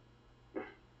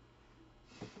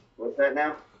 What's that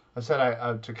now? I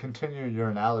said to continue your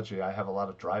analogy, I have a lot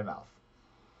of dry mouth.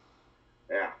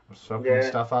 Yeah. We're soaking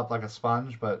stuff up like a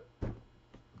sponge, but.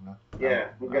 We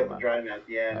got the dry mouth.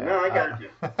 Yeah. No, I got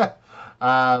you.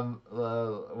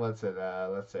 What's it?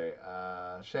 Let's see.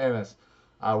 Seamus,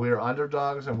 we are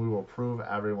underdogs and we will prove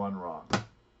everyone wrong.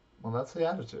 Well, that's the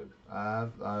attitude. I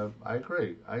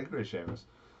agree. I agree, Seamus.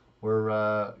 We're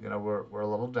we're a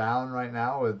little down right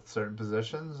now with certain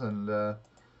positions, and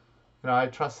I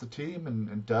trust the team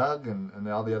and Doug and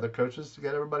all the other coaches to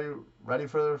get everybody ready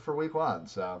for week one.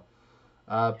 So,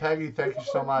 Peggy, thank you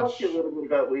so Talk to you a much. little bit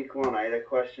about week one. I had a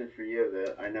question for you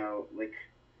that I know, like,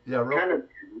 Yeah, kind of,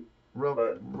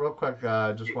 but real quick.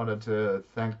 Just wanted to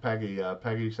thank Peggy.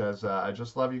 Peggy says, "I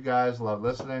just love you guys. Love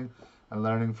listening and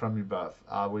learning from you both."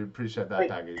 We appreciate that, like,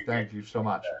 Peggy. Thank you so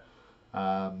much.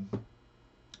 Um,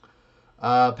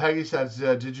 Peggy says,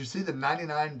 "Did you see the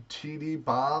 99 TD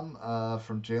bomb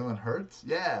from Jalen Hurts?"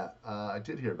 Yeah, I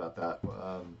did hear about that.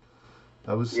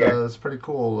 That was yeah, that's pretty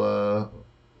cool.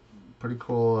 Pretty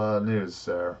cool news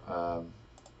there.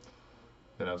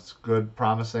 It's good,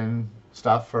 promising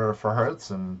stuff for Hurts,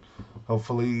 and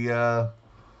hopefully,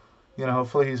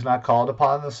 hopefully he's not called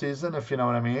upon this season, if you know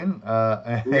what I mean,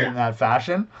 yeah. in that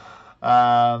fashion.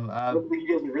 Um, uh, Hopefully, he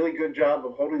does a really good job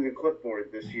of holding the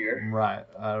clipboard this year. right,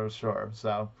 sure.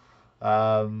 So,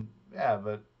 yeah,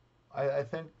 but I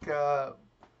think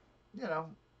you know,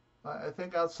 I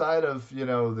think outside of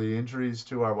the injuries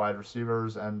to our wide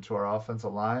receivers and to our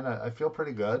offensive line, I feel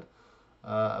pretty good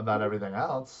about everything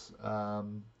else.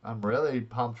 I'm really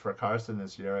pumped for Carson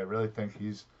this year. I really think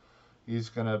he's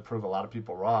going to prove a lot of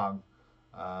people wrong.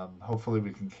 Hopefully,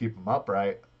 we can keep him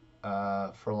upright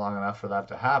for long enough for that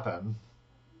to happen.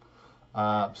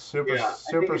 Super, Yeah, I think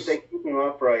super, if they keep him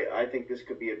upright, I think this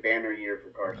could be a banner year for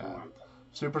Carson uh, Wentz.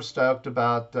 super stoked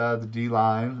about the D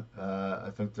line. I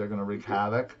think they're going to wreak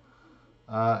havoc.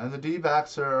 And the D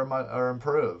backs are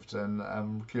improved, and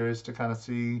I'm curious to kind of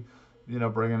see,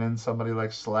 bringing in somebody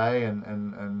like Slay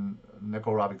and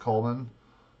Nickel Robbie Coleman.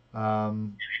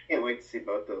 Um, Can't wait to see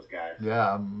both those guys.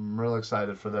 yeah, I'm really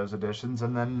excited for those additions,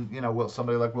 and then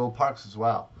somebody like Will Parks as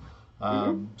well.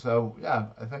 Hmm. So yeah,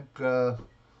 I think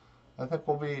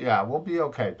we'll be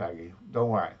okay, Peggy. Don't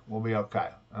worry, we'll be okay.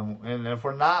 And if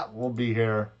we're not, we'll be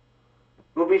here.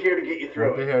 We'll be here to get you We'll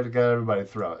through be it. here to get everybody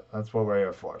through it. That's what we're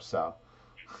here for. So,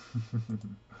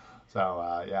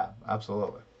 yeah,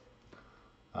 absolutely.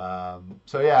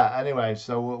 So yeah. Anyway,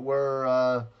 so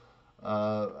we're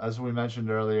as we mentioned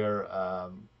earlier,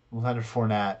 Leonard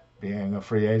Fournette being a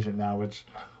free agent now, which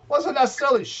wasn't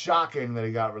necessarily shocking that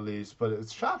he got released, but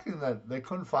it's shocking that they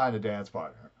couldn't find a dance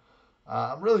partner.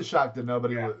 I'm really shocked that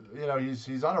nobody Yeah, would.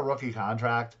 He's on a rookie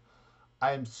contract.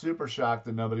 I'm super shocked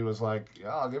that nobody was like,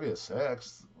 "Yeah, I'll give you a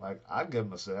sixth." Like, I'd give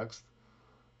him a sixth.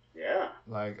 yeah,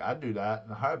 Like, I'd do that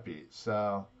in a heartbeat.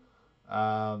 So,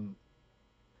 um,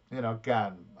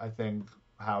 again, I think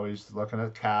Howie's looking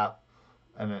at cap,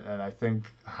 and I think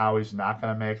Howie's not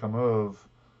going to make a move.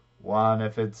 One,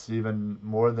 if it's even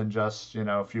more than just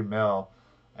a few mil,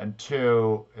 and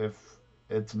two, if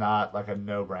it's not like a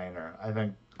no-brainer.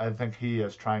 I think he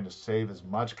is trying to save as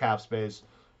much cap space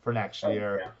for next oh,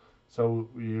 year, yeah. so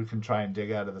you can try and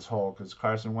dig out of this hole because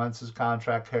Carson Wentz's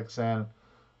contract kicks in.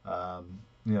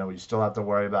 You still have to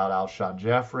worry about Alshon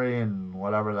Jeffrey and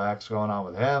whatever the heck's going on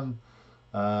with him.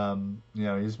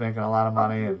 He's making a lot of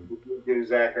money, and Do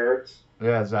Zach Ertz.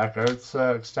 yeah, Zach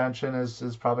Ertz extension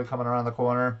is probably coming around the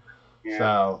corner. Yeah,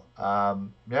 So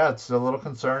yeah, it's a little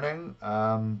concerning.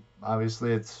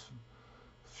 Obviously, it's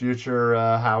future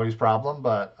Howie's problem,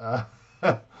 but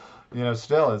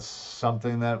still, it's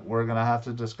something that we're gonna have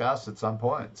to discuss at some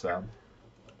point. So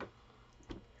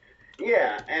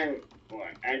yeah, and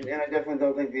I definitely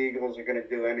don't think the Eagles are going to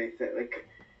do anything. Like,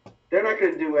 they're not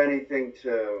going to do anything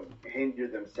to hinder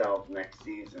themselves next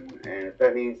season. And if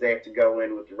that means they have to go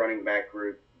in with the running back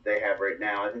group they have right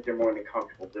now, I think they're more than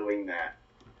comfortable doing that.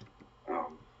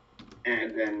 Um,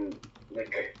 and then,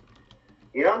 like,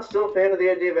 I'm still a fan of the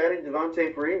idea of adding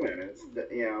Devontae Freeman.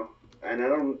 And I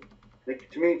don't, like,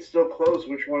 to me, it's still close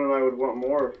which one I would want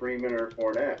more, Freeman or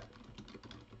Fournette.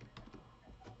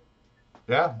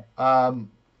 yeah,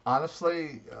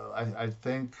 honestly, I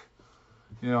think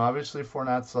obviously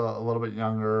Fournette's a little bit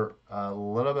younger, a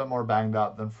little bit more banged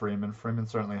up than Freeman. Freeman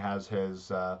certainly has his.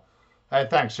 Hey,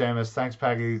 thanks, Seamus. Thanks,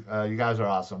 Peggy. You guys are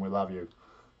awesome. We love you.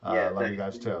 Yeah, Love you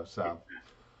thanks. guys too. So,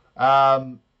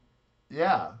 um,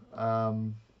 yeah.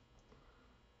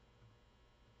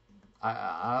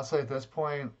 Honestly, at this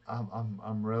point,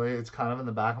 I'm really. It's kind of in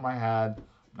the back of my head.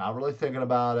 Not really thinking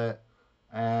about it.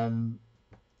 And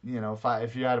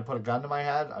if you had to put a gun to my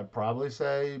head, I'd probably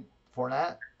say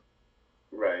Fournette.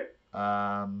 Right.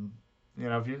 Um,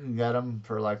 if you can get him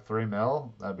for like 3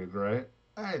 mil, that'd be great.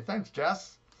 Hey, thanks,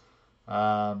 Jess.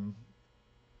 Um,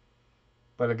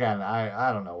 but again,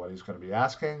 I don't know what he's going to be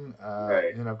asking.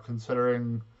 Right.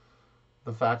 Considering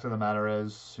the fact of the matter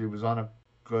is he was on a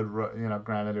good,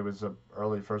 granted it was a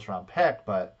early first round pick,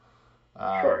 but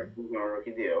Sure, he's on a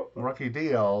rookie deal. Rookie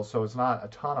deal, so it's not a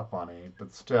ton of money,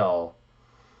 but still,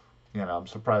 I'm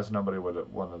surprised nobody would have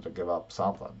wanted to give up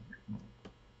something.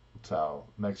 So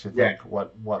makes you Yeah, think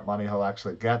what money he'll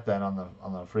actually get then on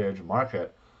the free agent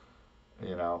market.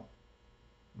 You know,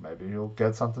 maybe he'll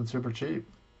get something super cheap.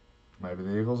 Maybe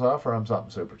the Eagles offer him something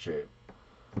super cheap.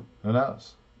 Who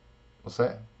knows? We'll see.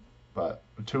 But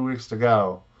 2 weeks to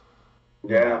go.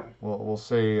 yeah, We'll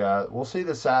see. We'll see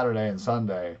this Saturday and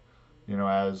Sunday.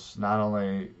 As not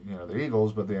only the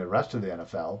Eagles but the rest of the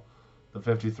NFL. The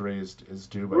 53 is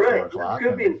due by four right. This o'clock,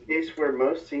 could be and a case where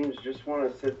most teams just want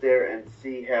to sit there and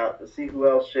see who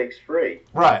else shakes free.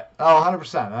 right. Oh,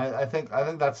 100%. I think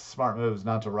that's a smart move is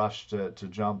not to rush to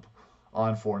jump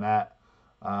on Fournette.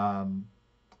 Um,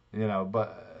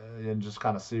 but and just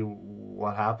kind of see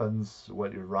what happens,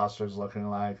 what your roster's looking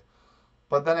like.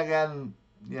 But then again,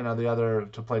 the other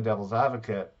to play devil's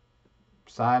advocate,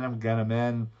 sign him, get him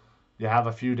in. You have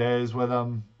a few days with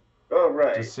him Oh, to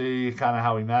right. see kind of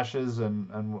how he meshes, and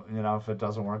if it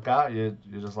doesn't work out, you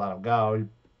just let him go. You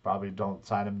probably don't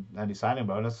sign him any signing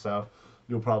bonus, so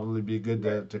you'll probably be good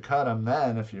Yeah. to cut him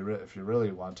then if you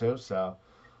really want to. So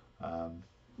um,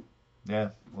 yeah,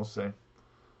 we'll see.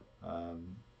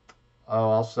 Um, oh,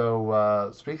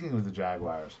 also speaking of the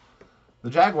Jaguars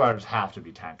have to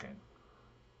be tanking.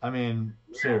 I mean,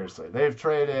 seriously, they've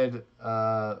traded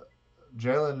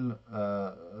Jalen,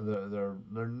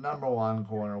 their number one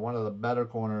corner, one of the better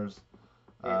corners,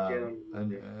 Yeah, Jalen.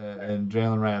 and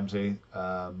Jalen Ramsey.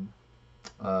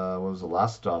 What was the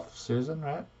last off season,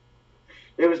 right?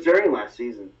 It was during last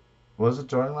season. Was it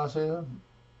during last season?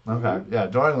 Okay, Hmm. yeah,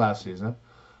 during last season.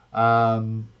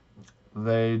 Um,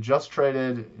 they just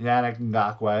traded Yannick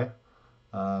Ngakwe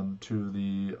to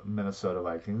the Minnesota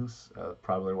Vikings.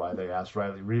 Probably why they asked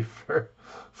Riley Reef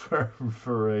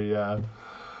for a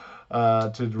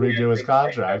to Yeah, redo his big pay.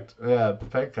 contract. Yeah,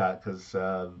 pay cut because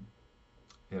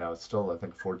it's still I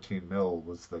think 14 mil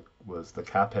was the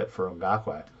cap hit for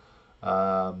Ngakwe.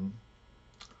 Um,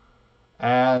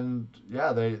 and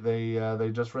yeah, they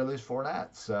just released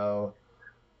Fournette. So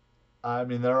I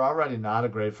mean, they're already not a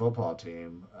great football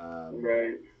team.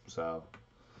 Right. So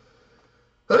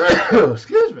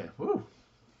excuse me. Woo.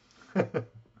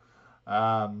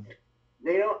 um,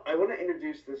 I want to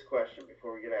introduce this question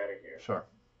before we get out of here. sure.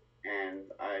 And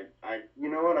you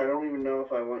know what? I don't even know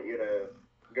if I want you to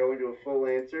go into a full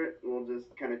answer. We'll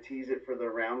just kind of tease it for the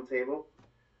round table.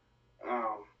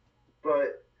 Um,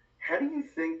 but how do you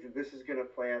think that this is going to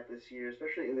play out this year,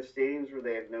 especially in the stadiums where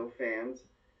they have no fans?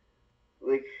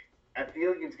 Like, I feel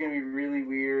like it's going to be really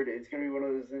weird. It's going to be one of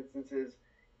those instances.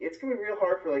 It's going to be real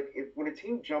hard for when a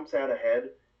team jumps out ahead.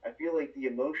 I feel like the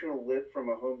emotional lift from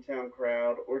a hometown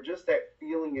crowd, or just that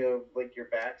feeling of like your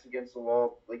back's against the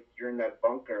wall, like you're in that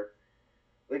bunker.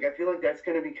 Like I feel like that's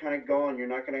going to be kind of gone. You're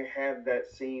not going to have that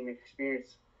same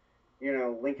experience.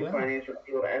 Lincoln Yeah. Financial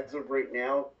Field as of right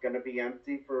now going to be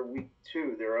empty for week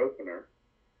 2, their opener.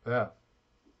 Yeah.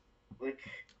 Like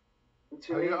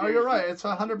to Oh, me, you're there's right. It's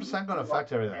 100% going to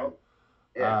affect everything.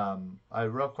 yeah. I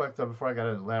real quick though before I get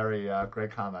in, Larry,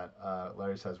 great comment.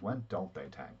 Larry says, "When don't they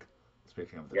tank?"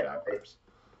 Speaking of the Yeah, Jaguars,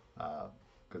 uh,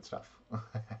 good stuff.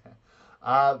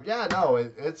 Yeah, no,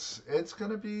 it's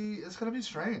gonna be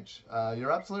strange.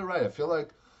 You're absolutely right. I feel like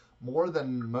more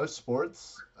than most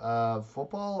sports,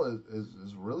 football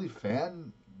is really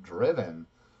fan driven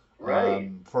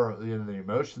right. for the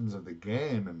emotions of the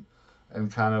game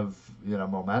and kind of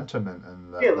momentum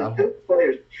and Yeah, that like those whole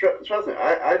players. Trust me,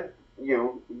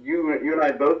 you and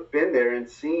I both been there and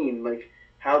seen like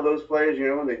how those players,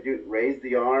 when they do raise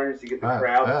the arms to get the right,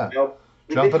 crowd yeah. to help,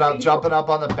 like they feel. Jumping up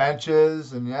on the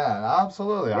benches, and yeah,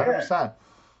 absolutely, Yeah. 100%.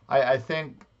 I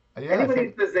think, yeah, I Anybody who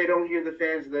think, says they don't hear the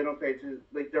fans, they don't pay attention,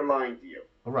 like they're lying to you.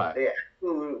 right. They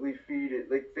absolutely feed it.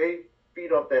 Like they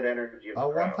feed off that energy of the Oh,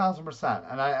 one crowd. thousand percent.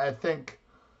 And I think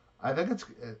it's,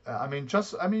 I mean,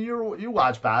 you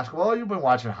watch basketball, you've been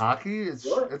watching hockey.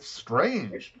 Sure, It's it's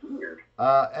strange, weird.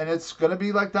 and it's gonna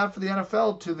be like that for the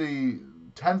NFL to the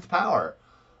 10th power.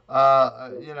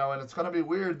 And it's gonna be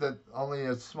weird that only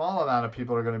a small amount of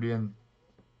people are gonna be in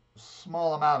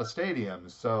small amount of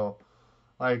stadiums. So,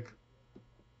 like,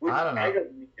 Which I don't I know.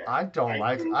 don't need that. I think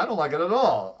I don't like it at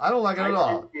all. I don't like it I at think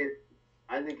all. if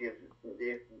I think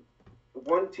if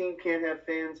one team can't have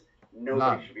fans, nobody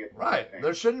None. should be allowed to have Right. There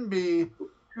fans. shouldn't be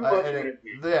Too much and of an it,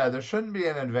 advantage. yeah, there shouldn't be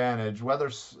an advantage whether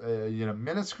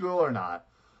minuscule or not.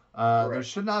 There Correct.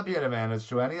 should not be an advantage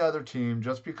to any other team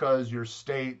just because your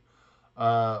state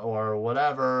or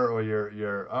whatever or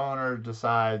your owner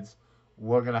decides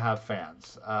we're gonna have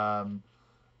fans.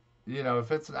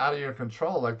 If it's out of your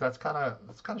control, like that's kind of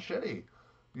shitty.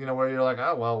 where you're like,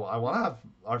 oh well, I want to have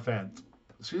our fans.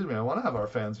 Excuse me, I want to have our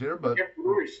fans here, but Jeff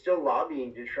Brewer is still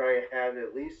lobbying to try to have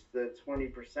at least the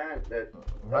 20% that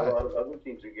a right, lot of other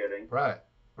teams are getting. right,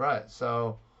 right.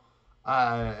 So,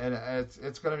 and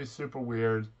it's going to be super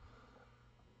weird.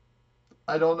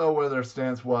 I don't know where their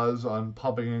stance was on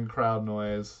pumping in crowd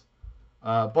noise,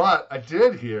 but I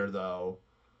did hear though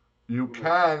you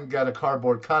can get a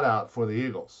cardboard cutout for the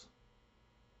Eagles,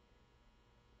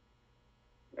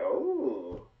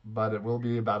 Oh, but it will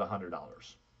be about $100.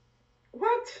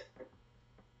 what?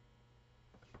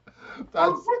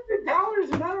 That's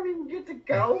 $100 and I don't even get to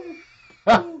go?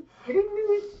 Are you kidding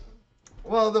me?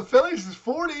 well, the Phillies is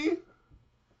 40.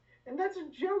 And that's a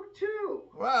joke too.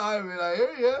 Well, I mean, I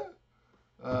hear you.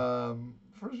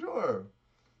 For sure.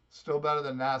 Still better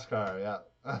than NASCAR,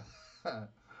 yeah.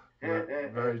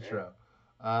 Very true.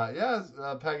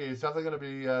 Peggy, it's definitely going to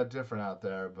be different out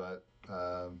there, but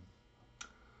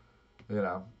you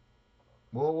know,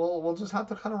 we'll just have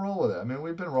to kind of roll with it. I mean,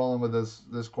 we've been rolling with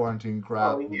this quarantine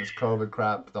crap and this COVID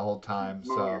crap the whole time.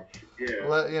 So,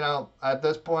 at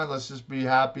this point, let's just be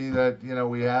happy that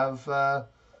we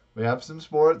have some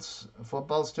sports.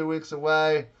 Football's 2 weeks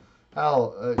away.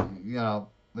 Hell,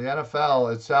 the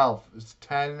NFL itself is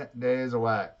 10 days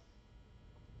away.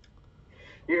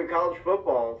 College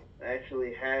football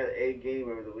actually had a game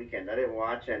over the weekend. I didn't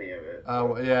watch any of it.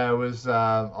 Oh yeah, it was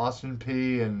Austin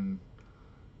P and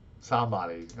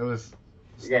somebody. It was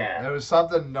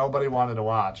something nobody wanted to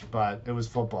watch, but it was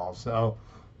football, so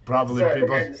probably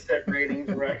people had to set ratings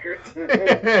records.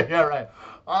 yeah, right.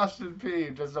 Austin P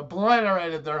just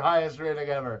obliterated their highest rating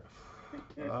ever.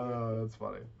 Oh, that's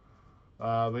funny.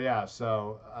 But yeah,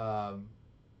 so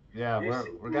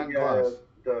we're getting close.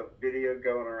 The video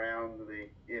going around,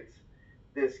 it's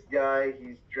this guy.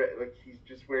 He's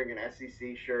just wearing an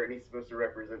SEC shirt, and he's supposed to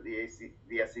represent the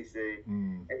SEC.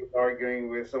 And he's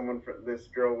arguing with someone from this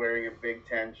girl wearing a Big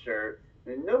Ten shirt,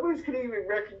 and nobody's gonna even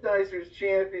recognize her as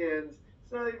champions.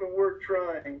 It's not even worth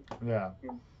trying. Yeah,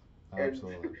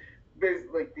 absolutely. And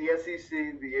basically, like the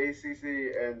SEC, the ACC,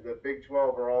 and the Big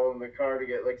 12 are all in the car to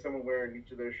get someone wearing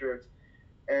each of their shirts.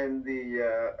 And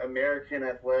the American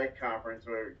Athletic Conference,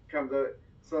 where it comes up,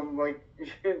 some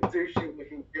douchey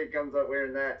looking kid comes up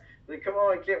wearing that. Like, come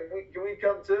on, can we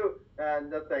come too?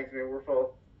 No thanks, man, we're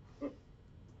full.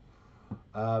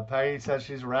 Peggy says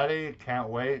she's ready. Can't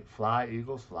wait. Fly,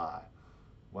 Eagles, fly.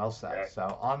 Well said. Yeah.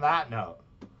 So on that note,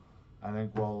 I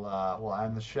think we'll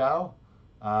end the show.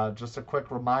 Just a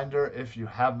quick reminder, if you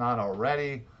have not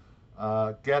already,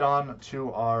 get on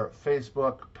to our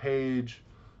Facebook page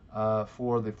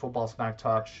for the Football Smack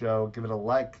Talk show. Give it a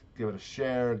like, give it a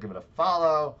share, give it a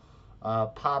follow.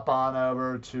 Pop on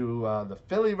over to the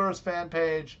Phillyverse fan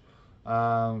page.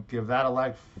 Give that a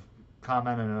like,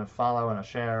 comment, and a follow, and a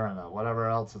share, and whatever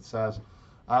else it says.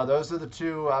 Those are the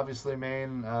two, obviously,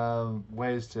 main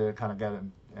ways to kind of get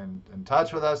in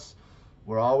touch with us.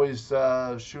 We're always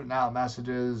shooting out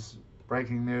messages,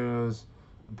 breaking news,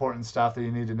 important stuff that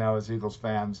you need to know as Eagles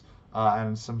fans,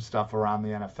 and some stuff around the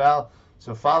NFL.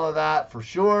 So follow that for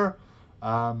sure.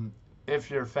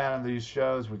 If you're a fan of these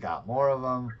shows, we got more of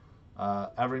them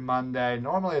every Monday.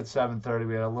 Normally at 7:30.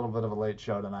 We had a little bit of a late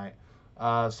show tonight.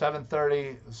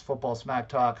 7:30 is Football Smack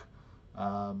Talk.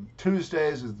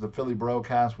 Tuesdays is the Philly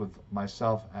Broadcast with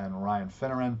myself and Ryan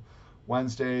Finneran.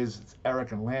 Wednesdays, it's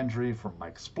Eric and Landry from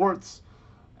Mike Sports.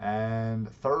 And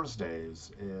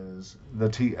Thursdays is the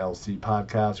TLC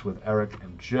Podcast with Eric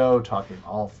and Joe talking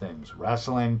all things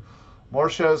wrestling. More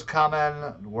shows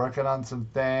coming, working on some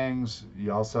things.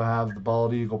 You also have the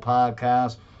Bald Eagle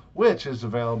Podcast, which is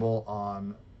available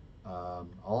on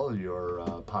all of your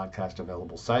podcast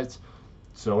available sites.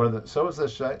 So is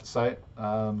this site.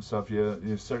 So if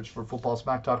you search for Football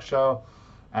Smack Talk Show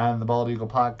and the Bald Eagle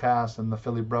Podcast and the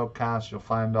Philly Broadcast, you'll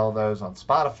find all those on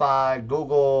Spotify,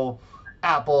 Google,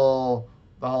 Apple,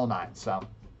 the whole nine. So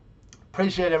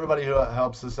appreciate everybody who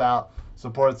helps us out,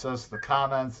 supports us, the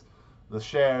comments, the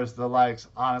shares, the likes.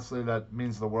 Honestly, that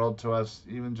means the world to us.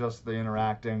 Even just the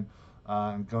interacting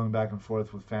and going back and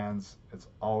forth with fans, it's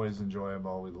always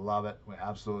enjoyable. We love it. We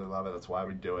absolutely love it. That's why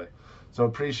we do it. So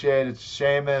appreciate it.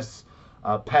 Seamus,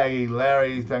 Peggy,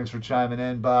 Larry, thanks for chiming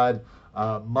in, bud.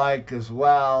 Mike as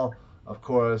well, of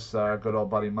course, our good old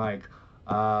buddy Mike.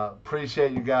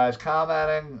 Appreciate you guys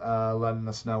commenting, letting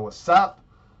us know what's up.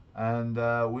 And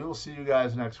we will see you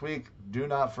guys next week. Do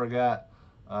not forget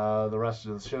the rest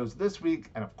of the shows this week.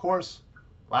 And, of course,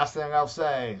 last thing I'll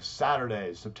say,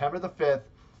 Saturday, September the 5th,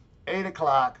 8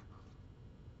 o'clock,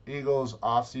 Eagles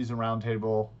Offseason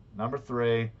Roundtable, number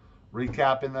 3.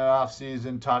 Recapping the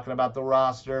offseason, talking about the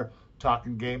roster,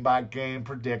 talking game-by-game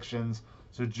predictions.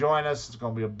 So join us. It's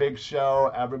going to be a big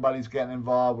show. Everybody's getting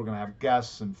involved. We're going to have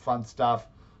guests and fun stuff.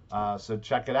 So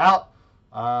check it out.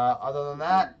 Other than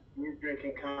that, beer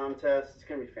drinking contest. It's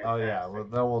going to be fantastic. Oh, yeah. Well,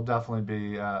 there will definitely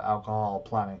be alcohol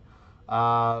plenty.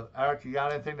 Eric, you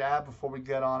got anything to add before we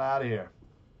get on out of here?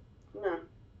 No.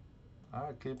 All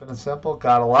right, keeping it simple.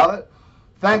 Gotta love it.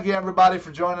 Thank you, everybody,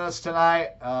 for joining us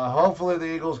tonight. Hopefully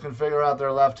the Eagles can figure out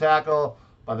their left tackle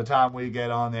by the time we get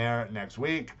on there next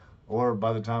week, or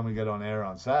by the time we get on air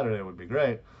on Saturday. It would be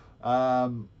great.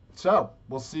 So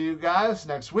we'll see you guys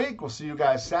next week. We'll see you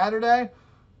guys Saturday.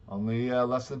 Only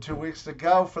less than 2 weeks to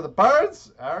go for the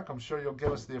Birds. Eric, I'm sure you'll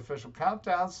give us the official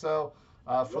countdown. So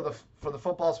for the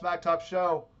Football Smack Talk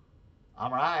show,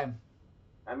 I'm Ryan.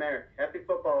 I'm Eric. Happy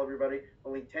football, everybody.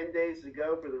 Only 10 days to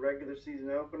go for the regular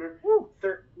season opener. Woo.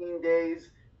 13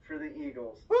 days for the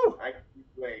Eagles. Woo. I can't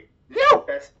wait. You.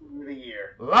 Best team of the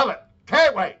year. Love it.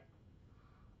 Can't wait.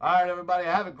 All right, everybody.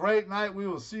 Have a great night. We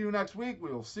will see you next week.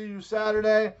 We will see you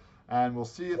Saturday, and we'll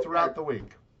see you throughout the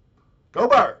week. Go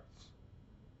Birds.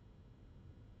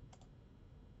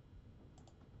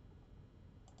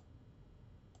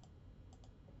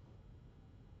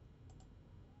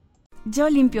 Yo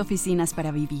limpio oficinas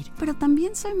para vivir, pero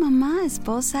también soy mamá,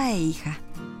 esposa e hija.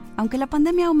 Aunque la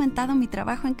pandemia ha aumentado mi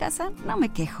trabajo en casa, no me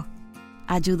quejo.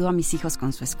 Ayudo a mis hijos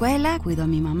con su escuela, cuido a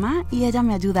mi mamá y ella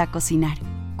me ayuda a cocinar.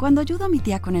 Cuando ayudo a mi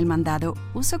tía con el mandado,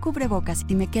 uso cubrebocas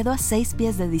y me quedo a 6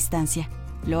 pies de distancia.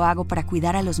 Lo hago para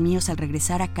cuidar a los míos al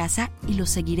regresar a casa y lo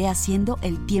seguiré haciendo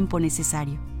el tiempo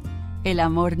necesario. El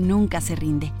amor nunca se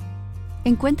rinde.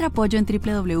 Encuentra apoyo en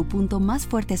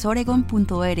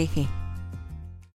www.masfuertesoregon.org.